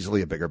Treadwell,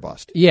 easily a bigger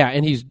bust. Yeah,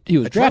 and he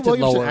was drafted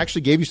lower.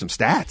 Actually gave you some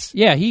stats.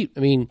 Yeah,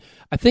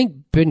 I think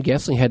Ben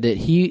Gessling had that.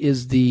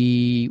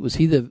 Was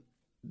he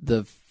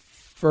the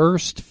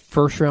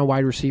first round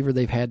wide receiver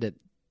they've had that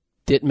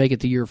didn't make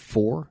it to year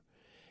 4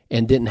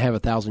 and didn't have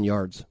 1,000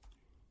 yards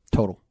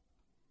total.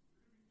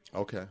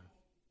 Okay.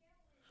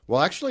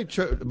 Well, actually,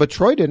 but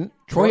Troy didn't.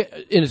 Troy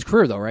in his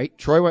career, though, right?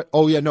 Troy went.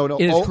 Oh yeah, no.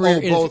 In his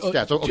career, both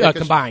stats. Okay,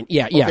 combined.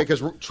 Yeah. Okay,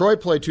 because Troy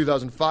played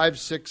 2005,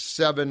 6,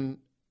 7.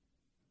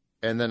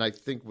 And then I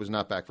think was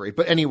not back for 8.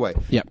 But anyway,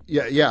 yeah.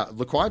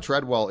 Laquan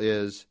Treadwell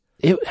is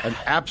an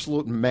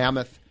absolute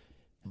mammoth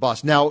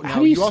bust. Now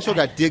you also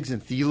got Diggs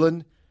and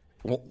Thielen.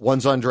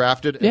 One's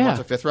undrafted and one's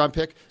a 5th-round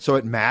pick. So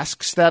it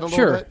masks that a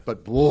little bit.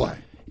 But boy.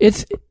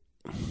 It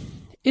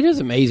is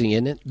amazing,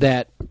 isn't it,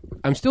 that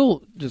I'm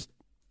still just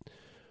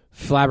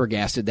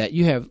flabbergasted that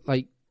you have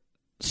like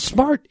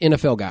smart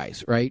NFL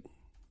guys, right,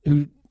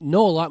 who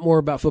know a lot more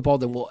about football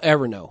than we'll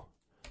ever know.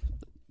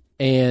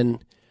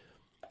 And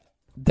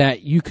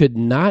that you could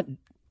not,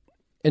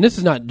 and this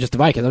is not just the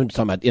Vikings, I'm just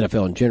talking about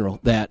NFL in general,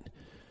 that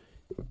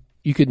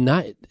you could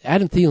not,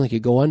 Adam Thielen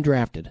could go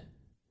undrafted,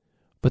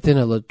 but then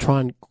a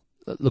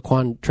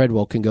Laquan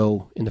Treadwell can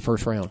go in the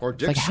first round. Or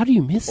Diggs, like, how do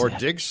you miss or that?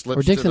 Diggs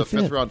slips to the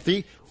 5th round.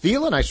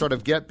 Thielen I sort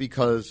of get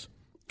because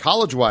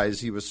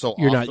college-wise he was so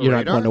you're off the You're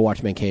radar. not wanting to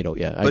watch Mankato,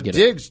 yeah. But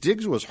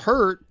Diggs was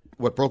hurt.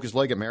 What, broke his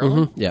leg at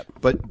Maryland? Yeah.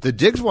 But the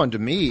Diggs one to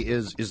me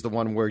is the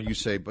one where you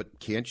say, but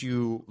can't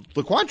you?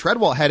 Laquan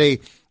Treadwell had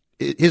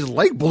his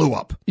leg blew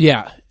up.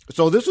 Yeah.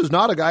 So this is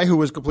not a guy who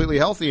was completely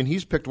healthy, and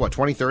he's picked,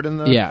 23rd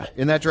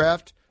in that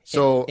draft?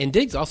 So and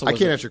Diggs also I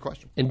can't answer your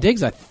question. And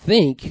Diggs, I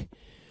think,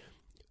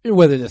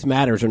 whether this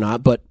matters or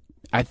not, but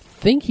I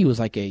think he was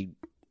like he's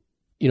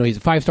a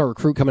 5-star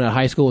recruit coming out of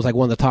high school. It was like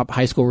one of the top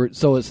high school.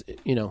 So it's,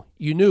 you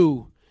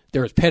knew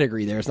there was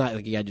pedigree there. It's not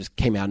like a guy just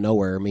came out of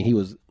nowhere. I mean, he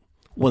was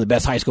one of the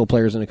best high school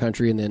players in the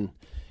country, and then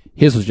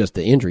his was just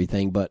the injury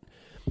thing. But,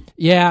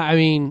 yeah, I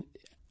mean,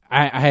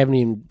 I haven't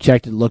even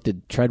checked and looked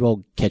at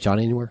Treadwell catch on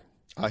anywhere.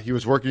 He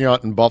was working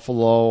out in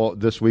Buffalo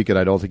this week, and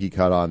I don't think he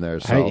caught on there.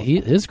 So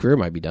his career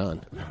might be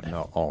done.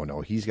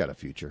 No, he's got a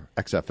future.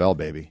 XFL,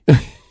 baby.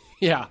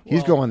 Yeah.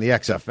 He's going the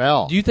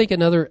XFL. Do you think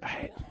another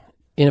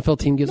NFL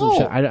team gives him a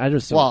shot? I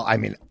just don't. Well, I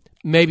mean,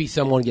 Maybe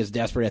someone gets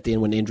desperate at the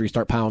end when the injuries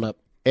start piling up.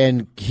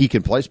 And he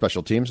can play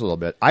special teams a little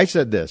bit. I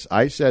said this.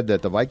 I said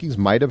that the Vikings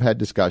might have had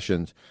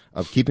discussions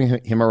of keeping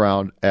him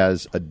around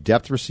as a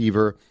depth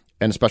receiver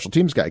and a special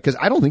teams guy, because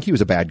I don't think he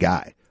was a bad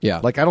guy. Yeah.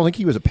 Like, I don't think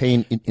he was a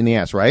pain in the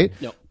ass, right?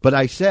 No. But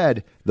I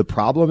said the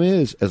problem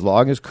is, as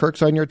long as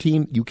Kirk's on your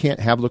team, you can't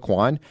have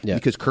Laquan Yeah.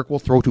 because Kirk will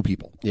throw to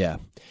people. Yeah.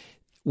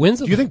 Do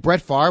you think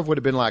Brett Favre would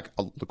have been like,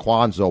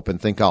 Laquan's open,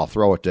 think I'll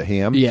throw it to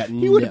him? Yeah,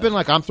 He would have been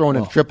like, I'm throwing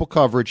in triple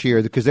coverage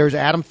here because there's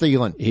Adam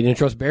Thielen. He didn't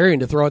trust Berrien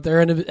to throw it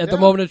there at the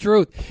moment of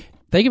truth.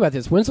 Think about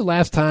this. When's the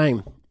last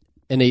time,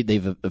 and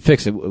they've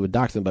fixed it with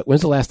Doxson, but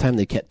when's the last time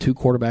they kept 2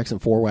 quarterbacks and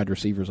 4 wide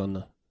receivers on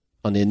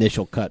the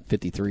initial cut,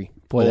 53?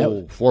 Boy,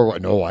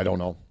 No, I don't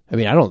know. I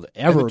mean, I don't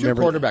ever And the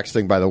remember. quarterbacks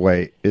thing, by the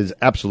way, is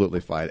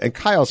absolutely fine. And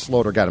Kyle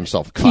Sloter got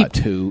himself cut.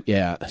 Keep 2,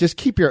 yeah. Just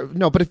keep your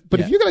but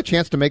if you got a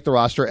chance to make the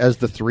roster as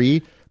the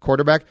 3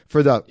 quarterback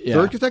for the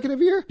third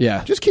consecutive year,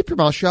 just keep your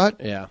mouth shut.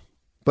 Yeah.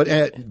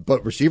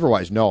 But receiver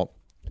wise, no.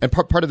 And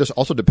part of this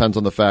also depends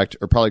on the fact,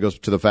 or probably goes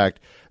to the fact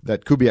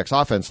that Kubiak's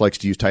offense likes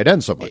to use tight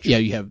ends so much. Yeah,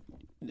 you have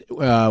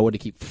what do you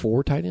keep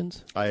 4 tight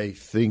ends? I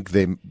think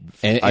they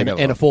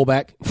and a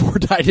fullback, 4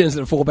 tight ends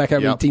and a fullback. How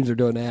many teams are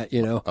doing that?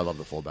 You know, I love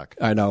the fullback.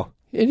 I know,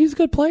 and he's a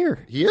good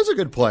player. He is a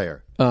good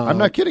player. I'm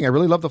not kidding. I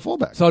really love the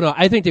fullback. So no,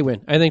 I think they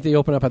win. I think they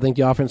open up. I think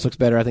the offense looks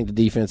better. I think the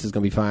defense is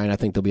going to be fine. I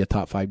think they'll be a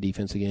top 5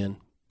 defense again.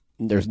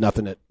 There's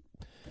nothing that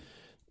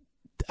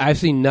I've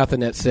seen nothing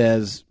that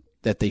says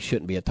that they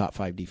shouldn't be a top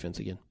 5 defense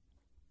again.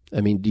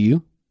 I mean, do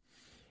you?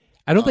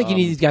 I don't think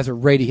any of these guys are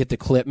ready to hit the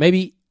clip.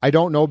 Maybe I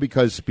don't know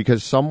because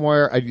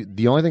somewhere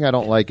the only thing I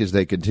don't like is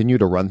they continue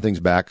to run things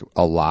back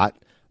a lot,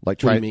 like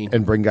try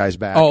and bring guys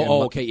back.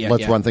 Okay, yeah.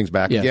 Let's run things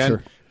back again.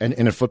 Sure. And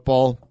in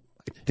football,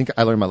 I think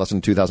I learned my lesson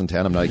in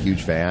 2010. I'm not a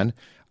huge fan.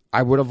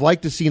 I would have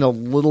liked to seen a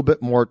little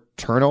bit more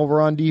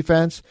turnover on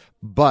defense,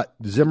 but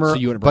Zimmer.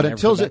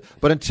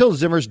 But until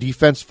Zimmer's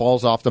defense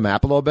falls off the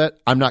map a little bit,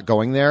 I'm not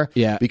going there.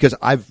 Yeah. Because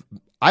I've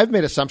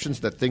made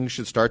assumptions that things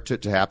should start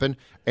to happen,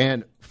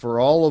 and for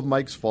all of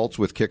Mike's faults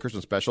with kickers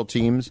and special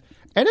teams,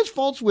 and his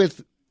faults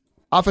with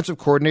offensive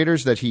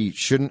coordinators that he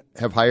shouldn't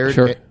have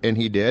hired, and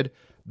he did,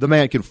 the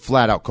man can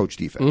flat out coach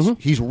defense. Mm-hmm.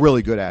 He's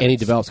really good at it. And he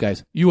develops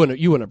guys. You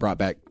wouldn't have brought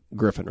back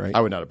Griffin, right?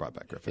 I would not have brought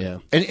back Griffin. Yeah.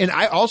 And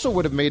I also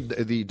would have made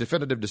the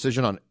definitive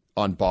decision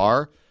on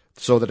Barr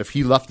so that if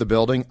he left the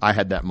building, I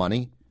had that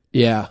money.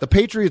 Yeah. The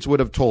Patriots would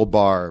have told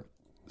Barr,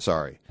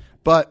 sorry.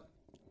 But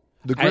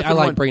the Griffin I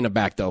like bringing him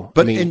back, though.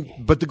 But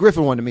but the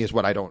Griffin one to me is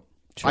what I don't.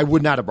 Sure. I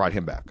would not have brought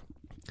him back.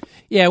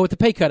 Yeah, with the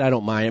pay cut, I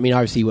don't mind. I mean,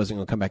 obviously he wasn't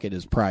going to come back at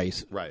his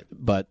price. Right.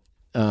 But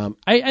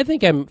I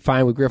think I'm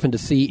fine with Griffin to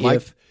see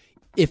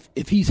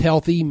if he's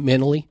healthy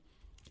mentally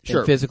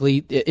and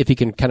physically, if he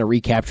can kind of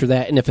recapture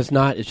that. And if it's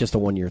not, it's just a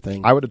 1-year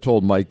thing. I would have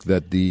told Mike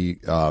that the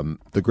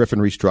Griffin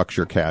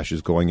restructure cash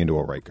is going into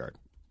a right guard.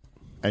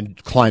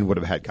 And Klein would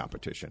have had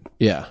competition.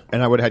 Yeah.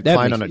 And I would have had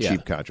Klein on a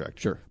cheap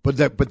contract. Sure. But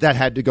that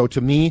had to go to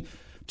me.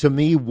 To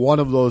me, one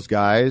of those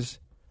guys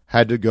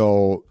had to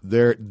go.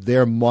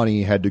 Their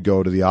money had to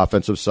go to the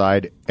offensive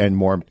side, and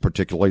more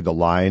particularly the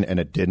line, and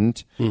it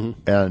didn't.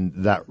 Mm-hmm. And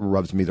that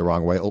rubs me the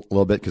wrong way a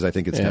little bit because I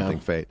think it's tempting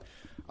fate.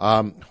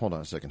 Hold on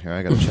a second here.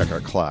 I got to check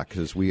our clock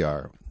because we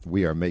are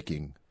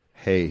making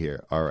hay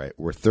here. All right,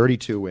 we're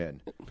 32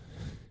 in.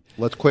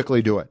 Let's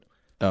quickly do it.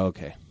 Oh,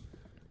 okay.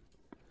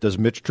 Does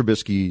Mitch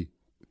Trubisky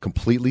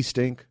completely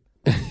stink,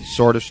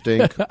 sort of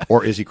stink,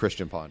 or is he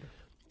Christian Ponder?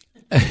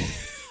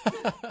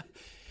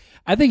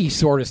 I think he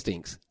sort of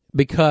stinks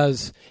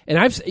because, and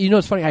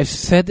it's funny. I've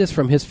said this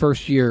from his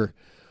first year,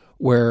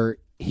 where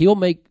he'll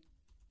make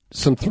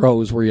some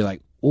throws where you're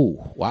like,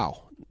 "Oh,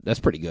 wow, that's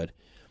pretty good,"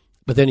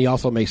 but then he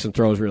also makes some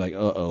throws where you're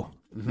like,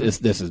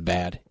 this is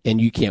bad, and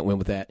you can't win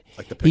with that.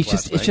 Like the pick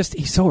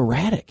he's so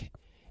erratic,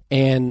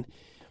 and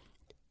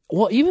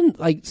even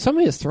like some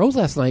of his throws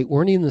last night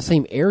weren't even the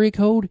same area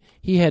code.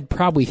 He had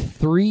probably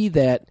 3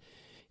 that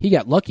he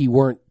got lucky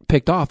weren't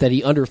picked off, that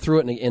he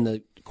underthrew it in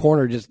the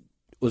corner, just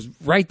was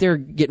right there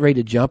getting ready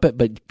to jump it,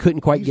 but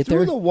couldn't quite get there.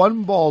 He threw the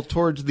one ball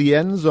towards the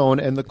end zone,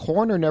 and the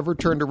corner never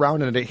turned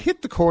around, and it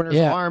hit the corner's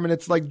arm, and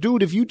it's like,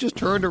 dude, if you just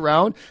turned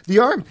around,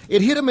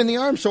 it hit him in the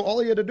arm, so all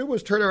he had to do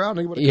was turn around,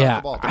 and he would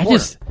have caught the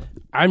ball.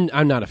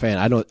 I'm not a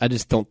fan. I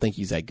just don't think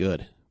he's that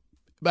good.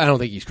 I don't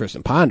think he's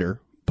Christian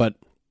Ponder, but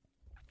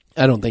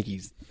I don't think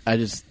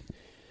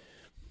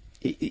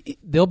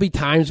there'll be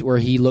times where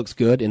he looks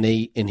good, and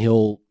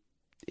he'll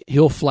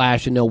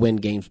flash, and they'll win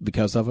games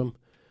because of him.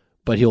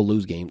 But they'll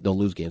lose games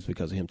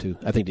because of him too.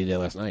 I think they did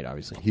last night.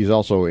 Obviously, he's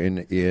also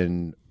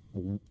in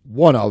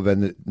one of,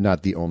 and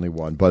not the only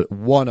one, but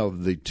one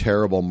of the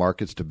terrible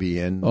markets to be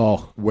in.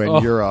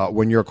 You're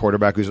a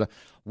quarterback who's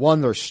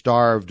they're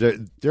starved.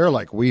 They're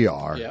like we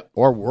are,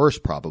 or worse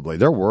probably.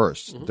 They're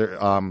worse. Mm-hmm.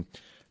 They're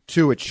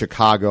 2, it's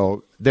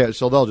Chicago.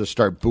 So they'll just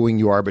start booing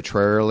you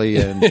arbitrarily.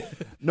 And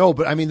no,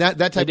 but I mean that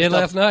type. They did of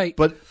stuff, last night.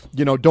 But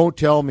don't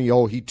tell me,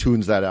 he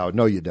tunes that out.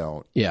 No, you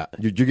don't. Yeah,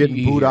 you're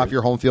getting booed off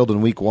your home field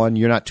in week 1.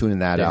 You're not tuning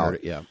that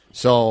out. Yeah.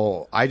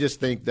 So I just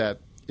think that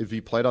if he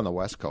played on the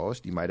West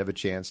Coast, you might have a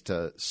chance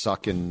to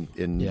suck in.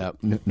 Yep.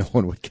 No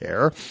one would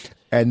care,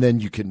 and then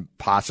you can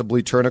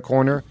possibly turn a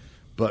corner.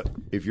 But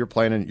if you're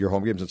playing in your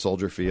home games at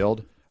Soldier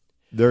Field,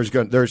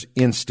 there's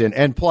instant,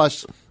 and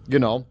plus,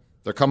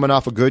 they're coming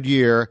off a good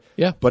year.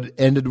 Yeah. But it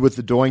ended with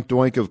the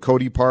doink of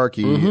Cody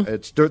Parkey.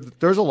 Mm-hmm.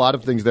 There's a lot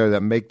of things there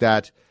that make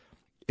that.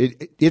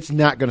 It's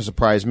not going to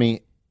surprise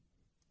me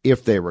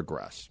if they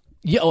regress.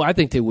 Yeah, I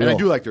think they will. And I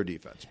do like their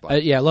defense. But.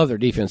 I love their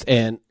defense.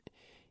 And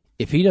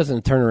if he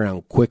doesn't turn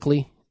around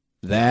quickly,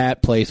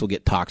 that place will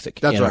get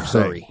toxic in a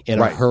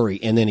hurry,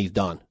 and then he's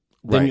done.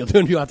 Then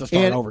you'll have to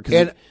start over.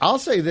 And I'll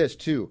say this,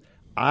 too.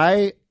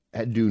 I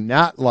do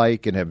not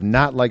like and have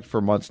not liked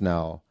for months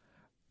now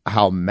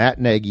how Matt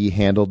Nagy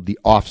handled the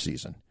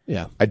offseason.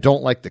 Yeah. I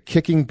don't like the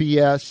kicking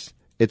BS.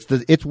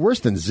 It's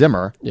worse than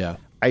Zimmer. Yeah.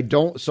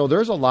 So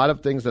there's a lot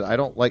of things that I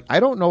don't like. I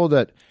don't know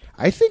that.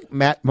 I think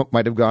Matt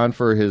might have gone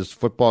for his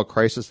football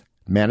crisis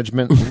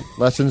management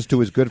lessons to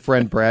his good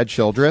friend Brad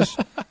Childress,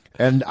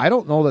 and I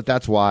don't know that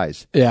that's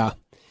wise. Yeah.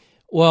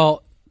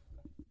 Well,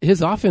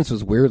 his offense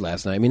was weird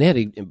last night. I mean, they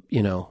had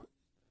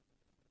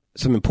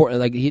some important,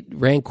 like he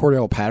ran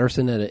Cordell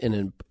Patterson at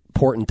an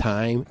important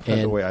time. By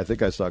the way, I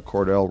think I saw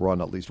Cordell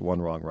run at least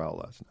one wrong route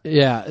last night.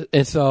 Yeah,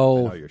 and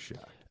so I know you're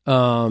shocked.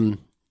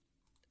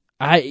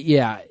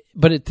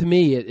 But to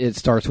me, it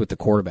starts with the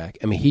quarterback.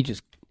 I mean,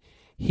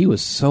 he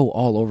was so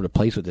all over the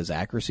place with his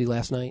accuracy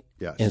last night.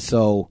 Yes. And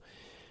so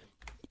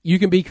you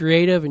can be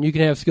creative and you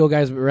can have skill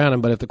guys around him,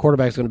 but if the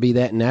quarterback's going to be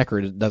that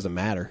inaccurate, it doesn't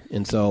matter.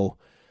 And so,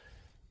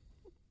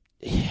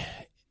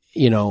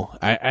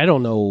 I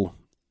don't know,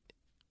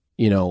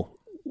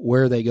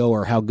 where they go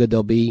or how good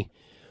they'll be.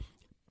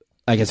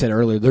 Like I said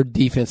earlier, their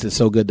defense is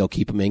so good they'll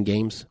keep them in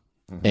games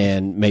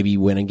and maybe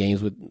winning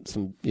games with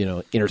some,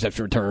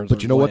 interception returns.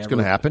 But you know what's going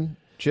to happen,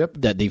 Chip?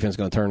 That defense is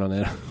going to turn on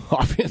that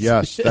offense.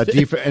 Yes, that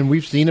defense, and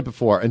we've seen it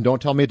before. And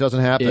don't tell me it doesn't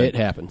happen. It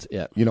happens.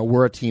 Yeah.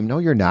 We're a team. No,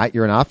 you're not.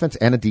 You're an offense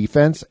and a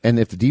defense. And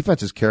if the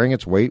defense is carrying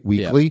its weight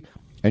weekly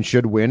and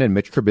should win, and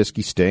Mitch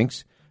Trubisky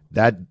stinks,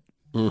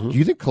 do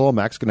you think Khalil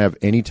Mack's going to have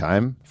any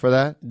time for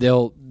that?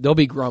 They'll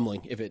be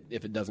grumbling if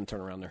it doesn't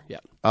turn around there. Yeah.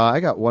 I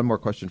got one more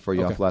question for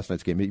you off last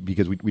night's game,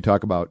 because we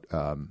talk about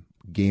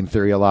game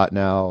theory a lot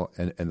now,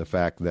 and the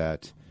fact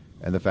that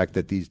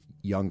these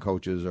young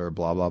coaches are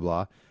blah blah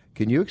blah.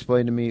 Can you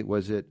explain to me?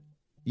 Was it?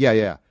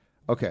 Yeah.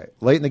 Okay.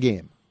 Late in the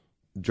game,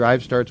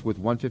 drive starts with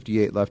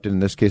 1:58 left, and in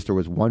this case there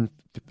was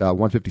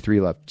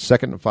 1:53 left.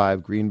 2nd and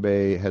 5. Green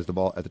Bay has the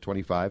ball at the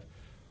 25.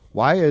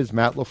 Why is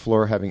Matt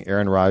LaFleur having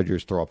Aaron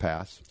Rodgers throw a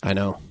pass? I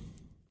know.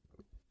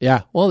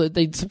 Yeah. Well,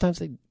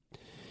 sometimes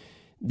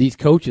these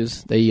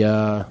coaches they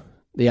try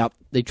to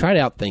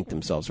outthink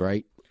themselves,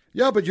 right?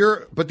 Yeah,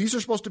 but these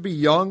are supposed to be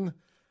young,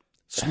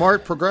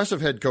 smart, progressive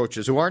head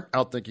coaches who aren't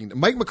outthinking them.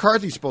 Mike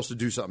McCarthy's supposed to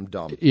do something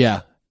dumb.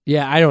 Yeah.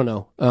 I don't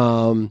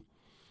know.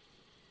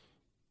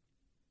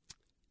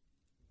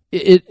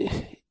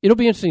 It'll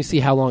be interesting to see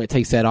how long it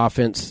takes that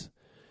offense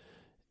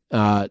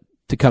to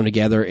come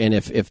together, and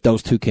if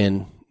those two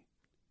can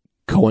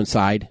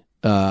coincide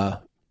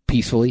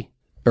peacefully,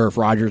 or if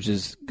Rodgers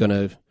is going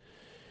to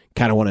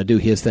kind of want to do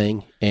his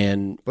thing.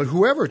 But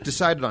whoever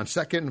decided on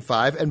 2nd and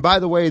 5, and by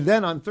the way,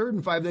 then on 3rd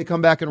and 5 they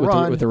come back and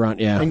run with the run,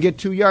 and get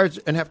 2 yards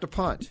and have to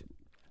punt.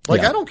 I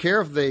don't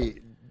care if they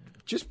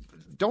just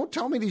don't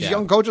tell me these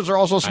young coaches are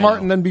also smart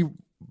and then be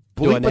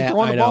throwing the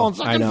ball on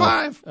 2nd and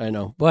 5. I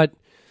know, but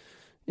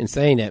in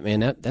saying that,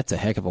 man, that's a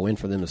heck of a win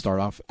for them to start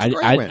off. I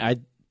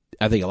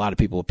think a lot of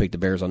people will pick the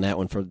Bears on that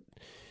one for.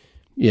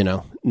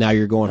 Now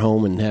you're going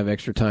home and have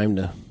extra time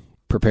to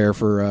prepare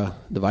for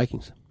the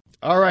Vikings.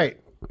 All right.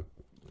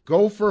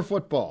 Go for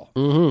football.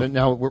 Mm-hmm.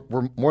 Now,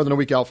 we're more than a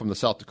week out from the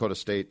South Dakota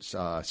State's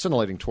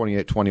scintillating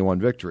 28-21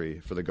 victory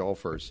for the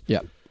Gophers.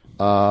 Yeah.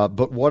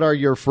 But what are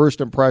your first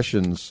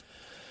impressions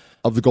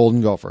of the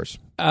Golden Gophers?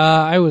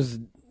 I was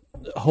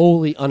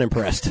wholly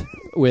unimpressed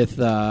with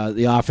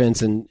the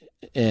offense,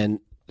 and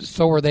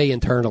so were they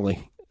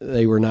internally.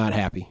 They were not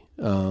happy.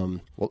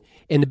 And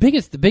the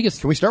biggest.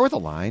 Can we start with a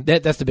line?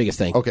 That's the biggest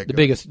thing. Okay.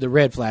 The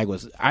red flag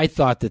was, I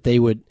thought that they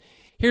would.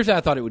 Here's how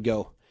I thought it would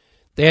go.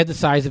 They had the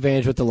size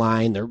advantage with the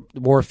line. They're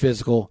more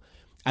physical.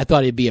 I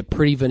thought it'd be a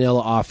pretty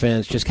vanilla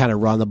offense. Just kind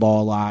of run the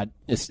ball a lot,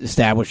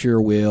 establish your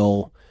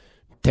will,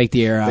 take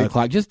the air out of the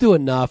clock. Just do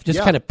enough. Just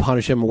kind of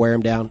punish them and wear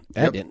them down.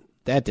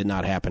 That did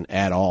not happen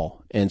at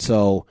all. And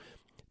so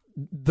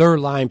their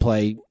line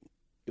play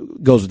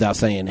goes without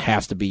saying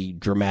has to be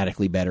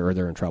dramatically better, or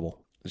they're in trouble.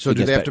 So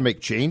do they have to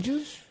make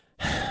changes?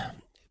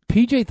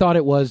 PJ thought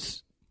it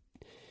was.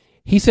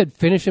 He said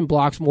finishing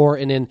blocks more,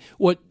 and then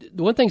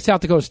the one thing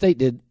South Dakota State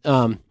did,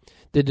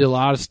 they did a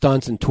lot of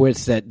stunts and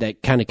twists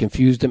that kind of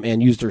confused them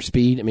and used their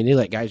speed. I mean, they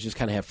let guys just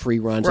kind of have free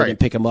runs and then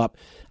pick them up.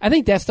 I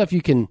think that stuff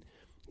you can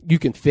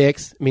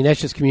fix. I mean,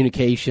 that's just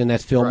communication,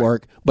 that's film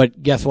work.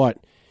 But guess what?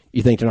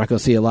 You think they're not going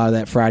to see a lot of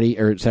that Friday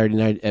or Saturday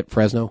night at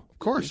Fresno? Of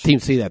course.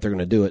 Teams see that, they're going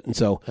to do it, and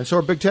so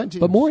are Big Ten teams.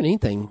 But more than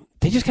anything,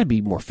 they just got to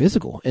be more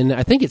physical, and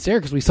I think it's there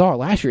because we saw it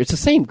last year. It's the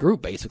same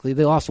group basically.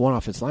 They lost one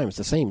offensive lineman. It's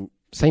the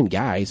same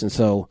guys, and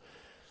so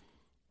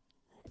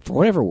for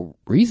whatever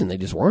reason, they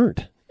just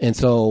weren't. And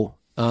so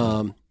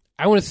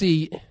I want to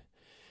see.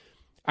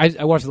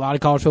 I watched a lot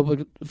of college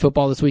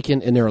football this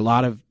weekend, and there are a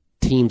lot of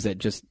teams that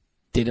just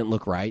didn't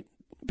look right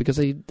because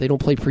they don't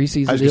play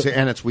preseason. I was going to say,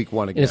 and it's week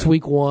 1 again. And it's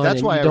week 1.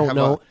 That's why I don't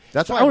know.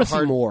 That's why I want to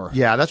see more.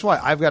 Yeah, that's why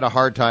I've got a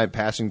hard time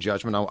passing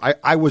judgment.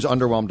 I was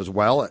underwhelmed as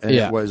well, and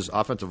it was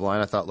offensive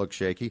line I thought looked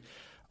shaky.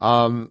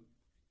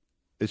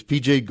 Is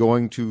PJ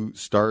going to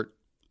start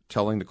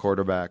telling the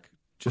quarterback,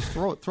 just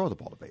throw the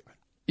ball to Bateman?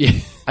 Yeah.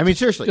 I mean,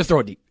 seriously. Just throw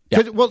it deep.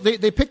 Yeah. Well,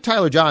 they picked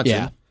Tyler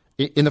Johnson.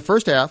 Yeah. In the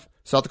first half,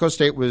 South Dakota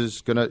State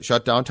was going to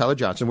shut down Tyler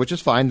Johnson, which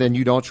is fine. Then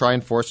you don't try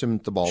and force him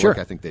the ball like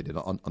I think they did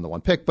on the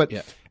one pick. But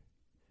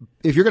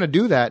if you're going to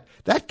do that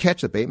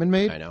catch that Bateman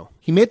made, I know.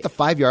 He made the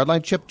 5-yard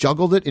line chip,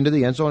 juggled it into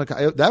the end zone.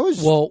 That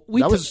was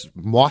was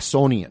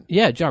Mossonian.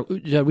 Yeah, John,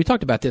 we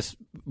talked about this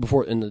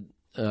before in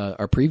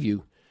our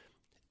preview.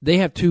 They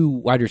have 2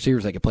 wide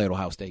receivers that can play at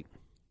Ohio State.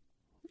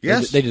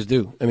 Yes. They just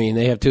do. I mean,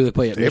 they have 2 that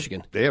play at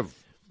Michigan. They have.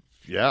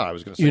 Yeah, I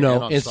was going to say,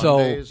 on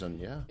Sundays,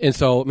 and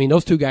so I mean,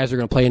 those 2 guys are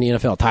going to play in the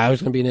NFL.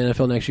 Tyler's going to be in the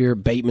NFL next year.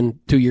 Bateman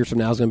 2 years from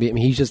now is going to be. I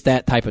mean, he's just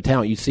that type of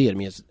talent. You see it. I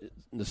mean,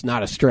 it's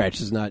not a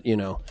stretch. It's not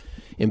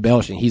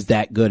embellishing. He's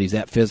that good. He's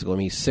that physical. I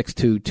mean, he's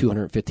 6'2",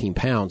 215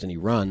 pounds, and he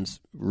runs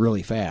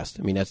really fast.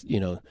 I mean, that's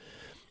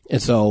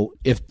and so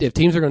if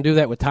teams are going to do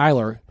that with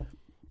Tyler,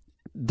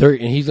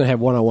 and he's going to have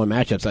one-on-one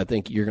matchups. I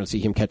think you're going to see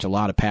him catch a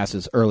lot of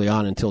passes early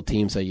on until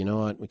teams say, you know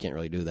what, we can't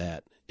really do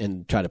that,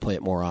 and try to play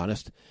it more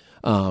honest.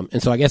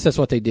 And so I guess that's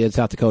what they did.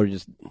 South Dakota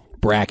just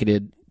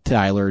bracketed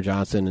Tyler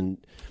Johnson and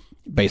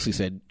basically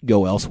said,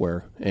 go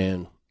elsewhere.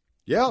 And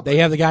they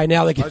have the guy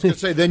now that can. I was going to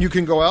say, then you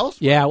can go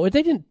elsewhere. Yeah, well,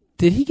 they didn't.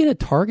 Did he get a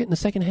target in the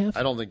second half?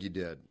 I don't think he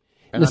did.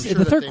 And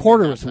the third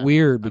quarter was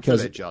weird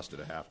because they adjusted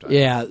at halftime.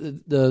 Yeah,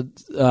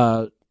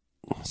 the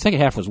second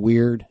half was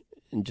weird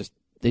and just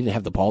they didn't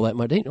have the ball that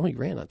much. They only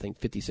ran, I think,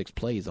 56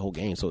 plays the whole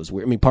game, so it was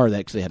weird. I mean, part of that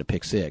because they had a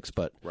pick 6,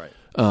 but right.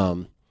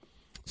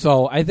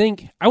 So I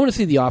think I want to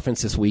see the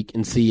offense this week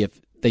and see if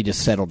they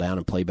just settle down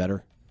and play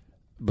better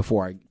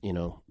before I,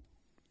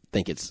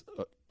 think it's.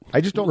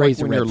 I just don't like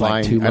when your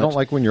line. I don't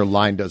like when your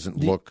line doesn't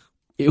look.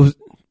 It was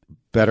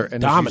better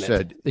and dominant. As you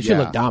said, they should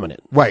look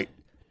dominant. Right.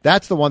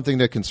 That's the one thing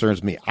that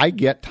concerns me. I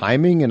get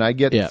timing and I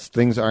get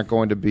things aren't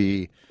going to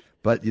be,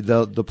 but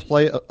the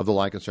play of the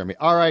line concern me.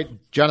 All right,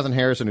 Jonathan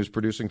Harrison, who's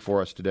producing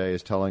for us today,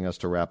 is telling us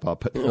to wrap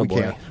up. We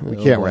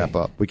can't wrap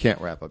up. We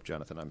can't wrap up,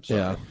 Jonathan. I'm sorry.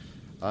 Yeah.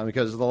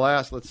 Because the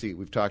last, let's see,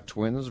 we've talked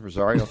Twins,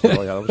 Rosario, that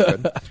was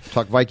good.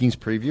 Talked Vikings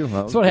preview.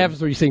 That's what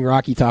happens when you sing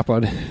Rocky Top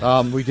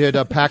on. We did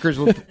Packers.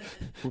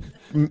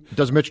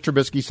 Does Mitch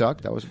Trubisky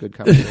suck? That was a good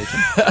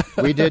conversation.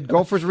 We did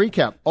Gophers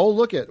recap. Oh,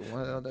 look at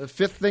the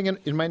 5th thing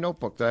in my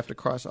notebook that I have to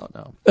cross out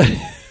now.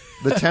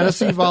 The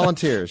Tennessee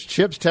Volunteers,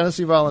 Chip's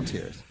Tennessee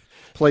Volunteers,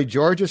 play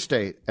Georgia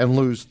State and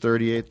lose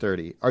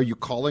 38-30. Are you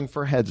calling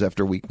for heads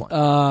after week 1?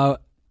 I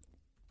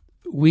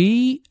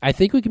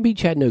think we can beat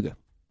Chattanooga.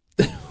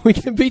 We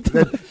can beat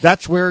them.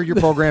 That's where your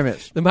program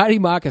is. The Mighty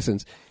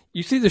Moccasins.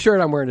 You see the shirt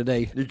I'm wearing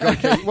today.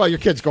 Well, your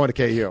kid's going to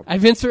KU.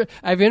 I've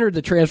entered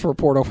the transfer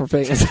portal for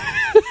fans.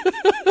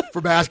 For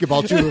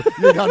basketball, too.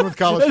 You're done with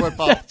college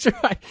football. That's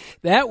right.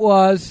 That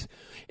was,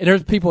 and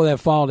there's people that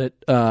followed it.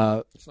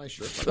 It's a nice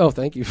shirt. Oh,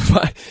 thank you.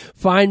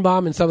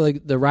 Feinbaum and some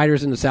of the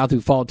writers in the South who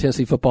followed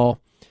Tennessee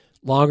football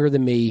longer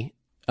than me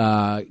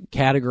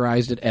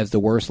categorized it as the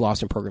worst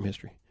loss in program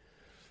history.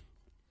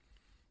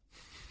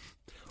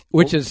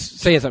 Which is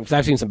saying something, because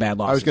I've seen some bad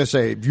losses. I was going to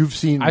say, you've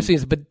seen... I've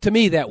seen, but to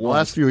me, that was... The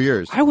last few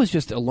years. I was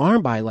just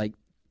alarmed by,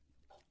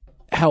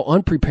 how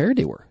unprepared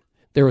they were.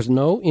 There was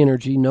no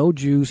energy, no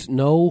juice,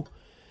 no...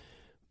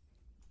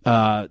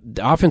 the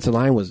offensive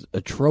line was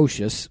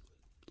atrocious.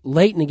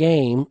 Late in the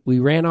game, we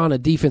ran on a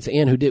defensive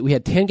end we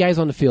had 10 guys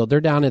on the field.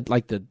 They're down at,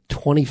 the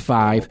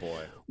 25. Oh,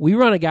 boy. We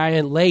run a guy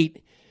in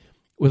late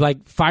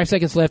with 5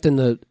 seconds left in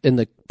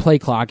the play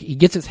clock. He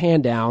gets his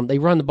hand down. They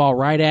run the ball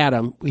right at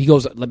him. He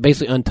goes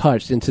basically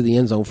untouched into the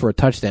end zone for a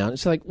touchdown.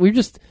 It's we're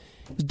just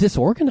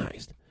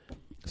disorganized.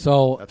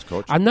 So that's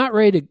coaching. I'm not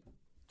ready to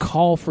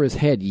call for his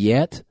head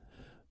yet,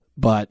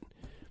 but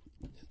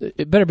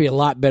it better be a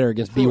lot better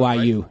against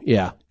BYU. Right?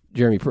 Yeah,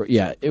 Jeremy Pruitt.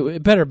 Yeah,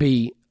 it better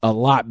be a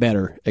lot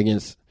better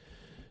against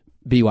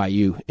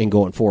BYU and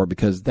going forward,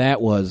 because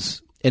that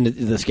was, and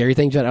the scary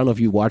thing, Judd, I don't know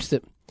if you watched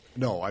it.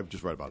 No, I've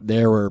just read about it.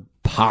 There were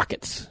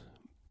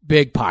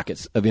big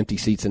pockets of empty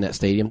seats in that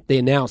stadium. They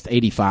announced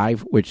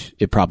 85, which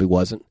it probably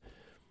wasn't.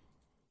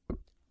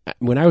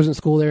 When I was in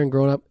school there and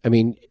growing up,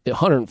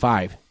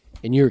 105,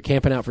 and you were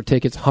camping out for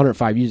tickets,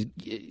 105,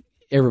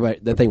 everybody,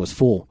 that thing was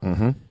full.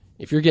 Mm-hmm.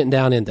 If you're getting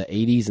down into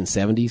 80s and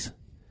 70s,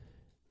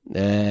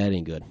 that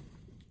ain't good.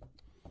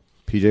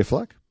 PJ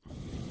Fleck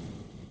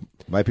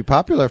might be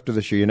popular after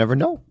this year. You never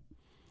know.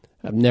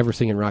 I'm never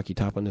singing Rocky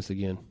Top on this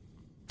again.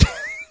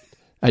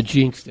 I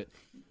jinxed it.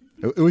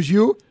 It was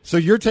you? So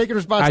you're taking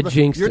responsibility.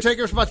 I jinxed You're it.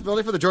 taking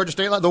responsibility for the Georgia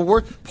State line. The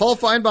worst. Paul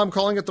Feinbaum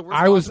calling it the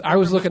worst. I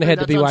was looking ahead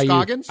to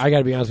BYU. I got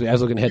to be honest with you. I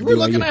was looking ahead to BYU. You were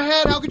looking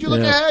ahead. How could you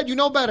look ahead? You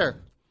know better.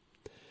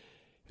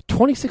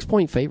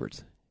 26-point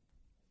favorites.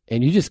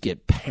 And you just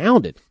get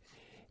pounded.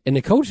 And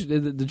the coach,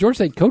 the Georgia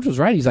State coach was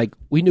right. He's like,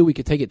 we knew we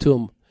could take it to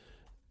them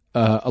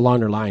along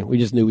their line. We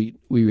just knew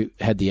we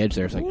had the edge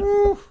there. It's like,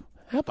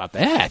 how about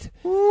that?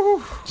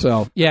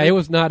 So, yeah, it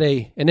was not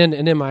a – and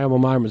then my alma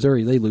mater,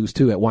 Missouri, they lose,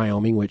 too, at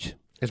Wyoming, which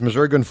 – Is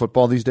Missouri good in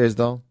football these days,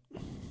 though?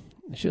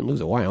 They shouldn't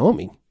lose at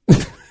Wyoming.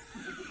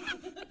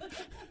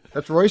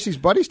 That's Royce's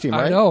buddy's team,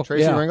 right? I know.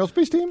 Tracy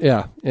Ringlespi's team?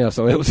 Yeah.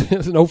 So it was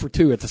an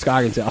 0-for-2 at the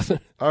Scoggins house.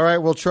 All right,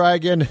 we'll try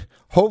again.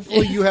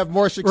 Hopefully you have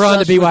more success We're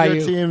on to BYU. with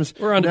your teams.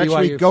 We're on to next BYU.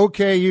 week. Go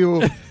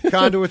KU.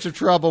 Conduits of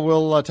Trouble.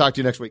 We'll talk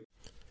to you next week.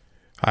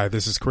 Hi,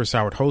 this is Chris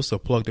Howard, host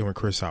of Plugged In with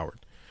Chris Howard.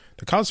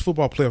 The College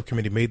Football Playoff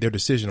Committee made their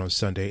decision on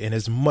Sunday, and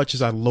as much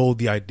as I loathe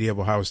the idea of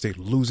Ohio State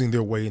losing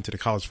their way into the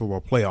College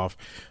Football Playoff,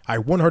 I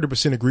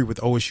 100% agree with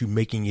OSU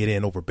making it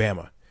in over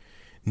Bama.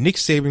 Nick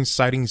Saban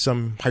citing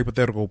some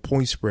hypothetical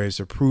point spreads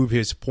to prove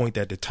his point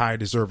that the Tide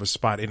deserve a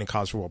spot in the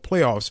college football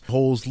playoffs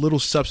holds little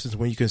substance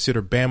when you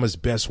consider Bama's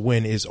best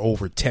win is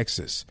over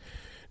Texas.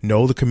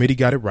 No, the committee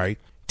got it right.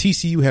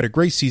 TCU had a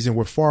great season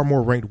with far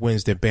more ranked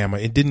wins than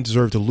Bama and didn't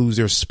deserve to lose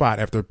their spot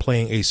after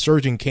playing a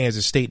surging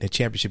Kansas State in a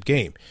championship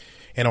game.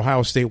 And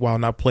Ohio State, while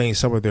not playing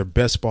some of their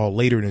best ball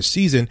later in the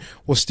season,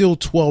 was still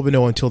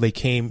 12-0 until they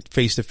came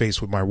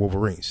face-to-face with my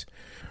Wolverines.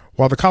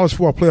 While the college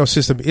football playoff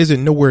system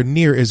isn't nowhere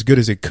near as good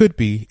as it could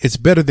be, it's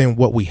better than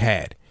what we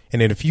had.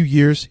 And in a few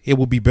years, it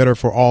will be better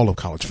for all of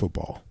college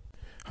football.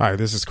 Hi,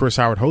 this is Chris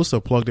Howard, host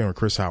of Plugged In with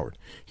Chris Howard.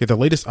 Get the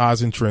latest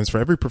odds and trends for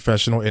every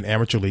professional and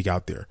amateur league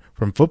out there.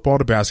 From football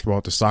to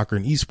basketball to soccer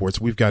and esports,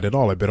 we've got it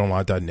all at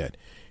BetOnline.net.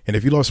 And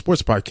if you love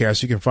sports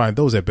podcasts, you can find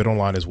those at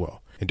BetOnline as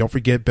well. And don't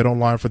forget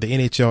BetOnline for the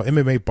NHL,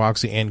 MMA,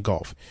 boxing, and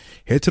golf.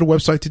 Head to the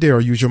website today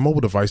or use your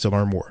mobile device to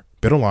learn more.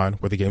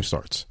 BetOnline, where the game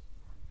starts.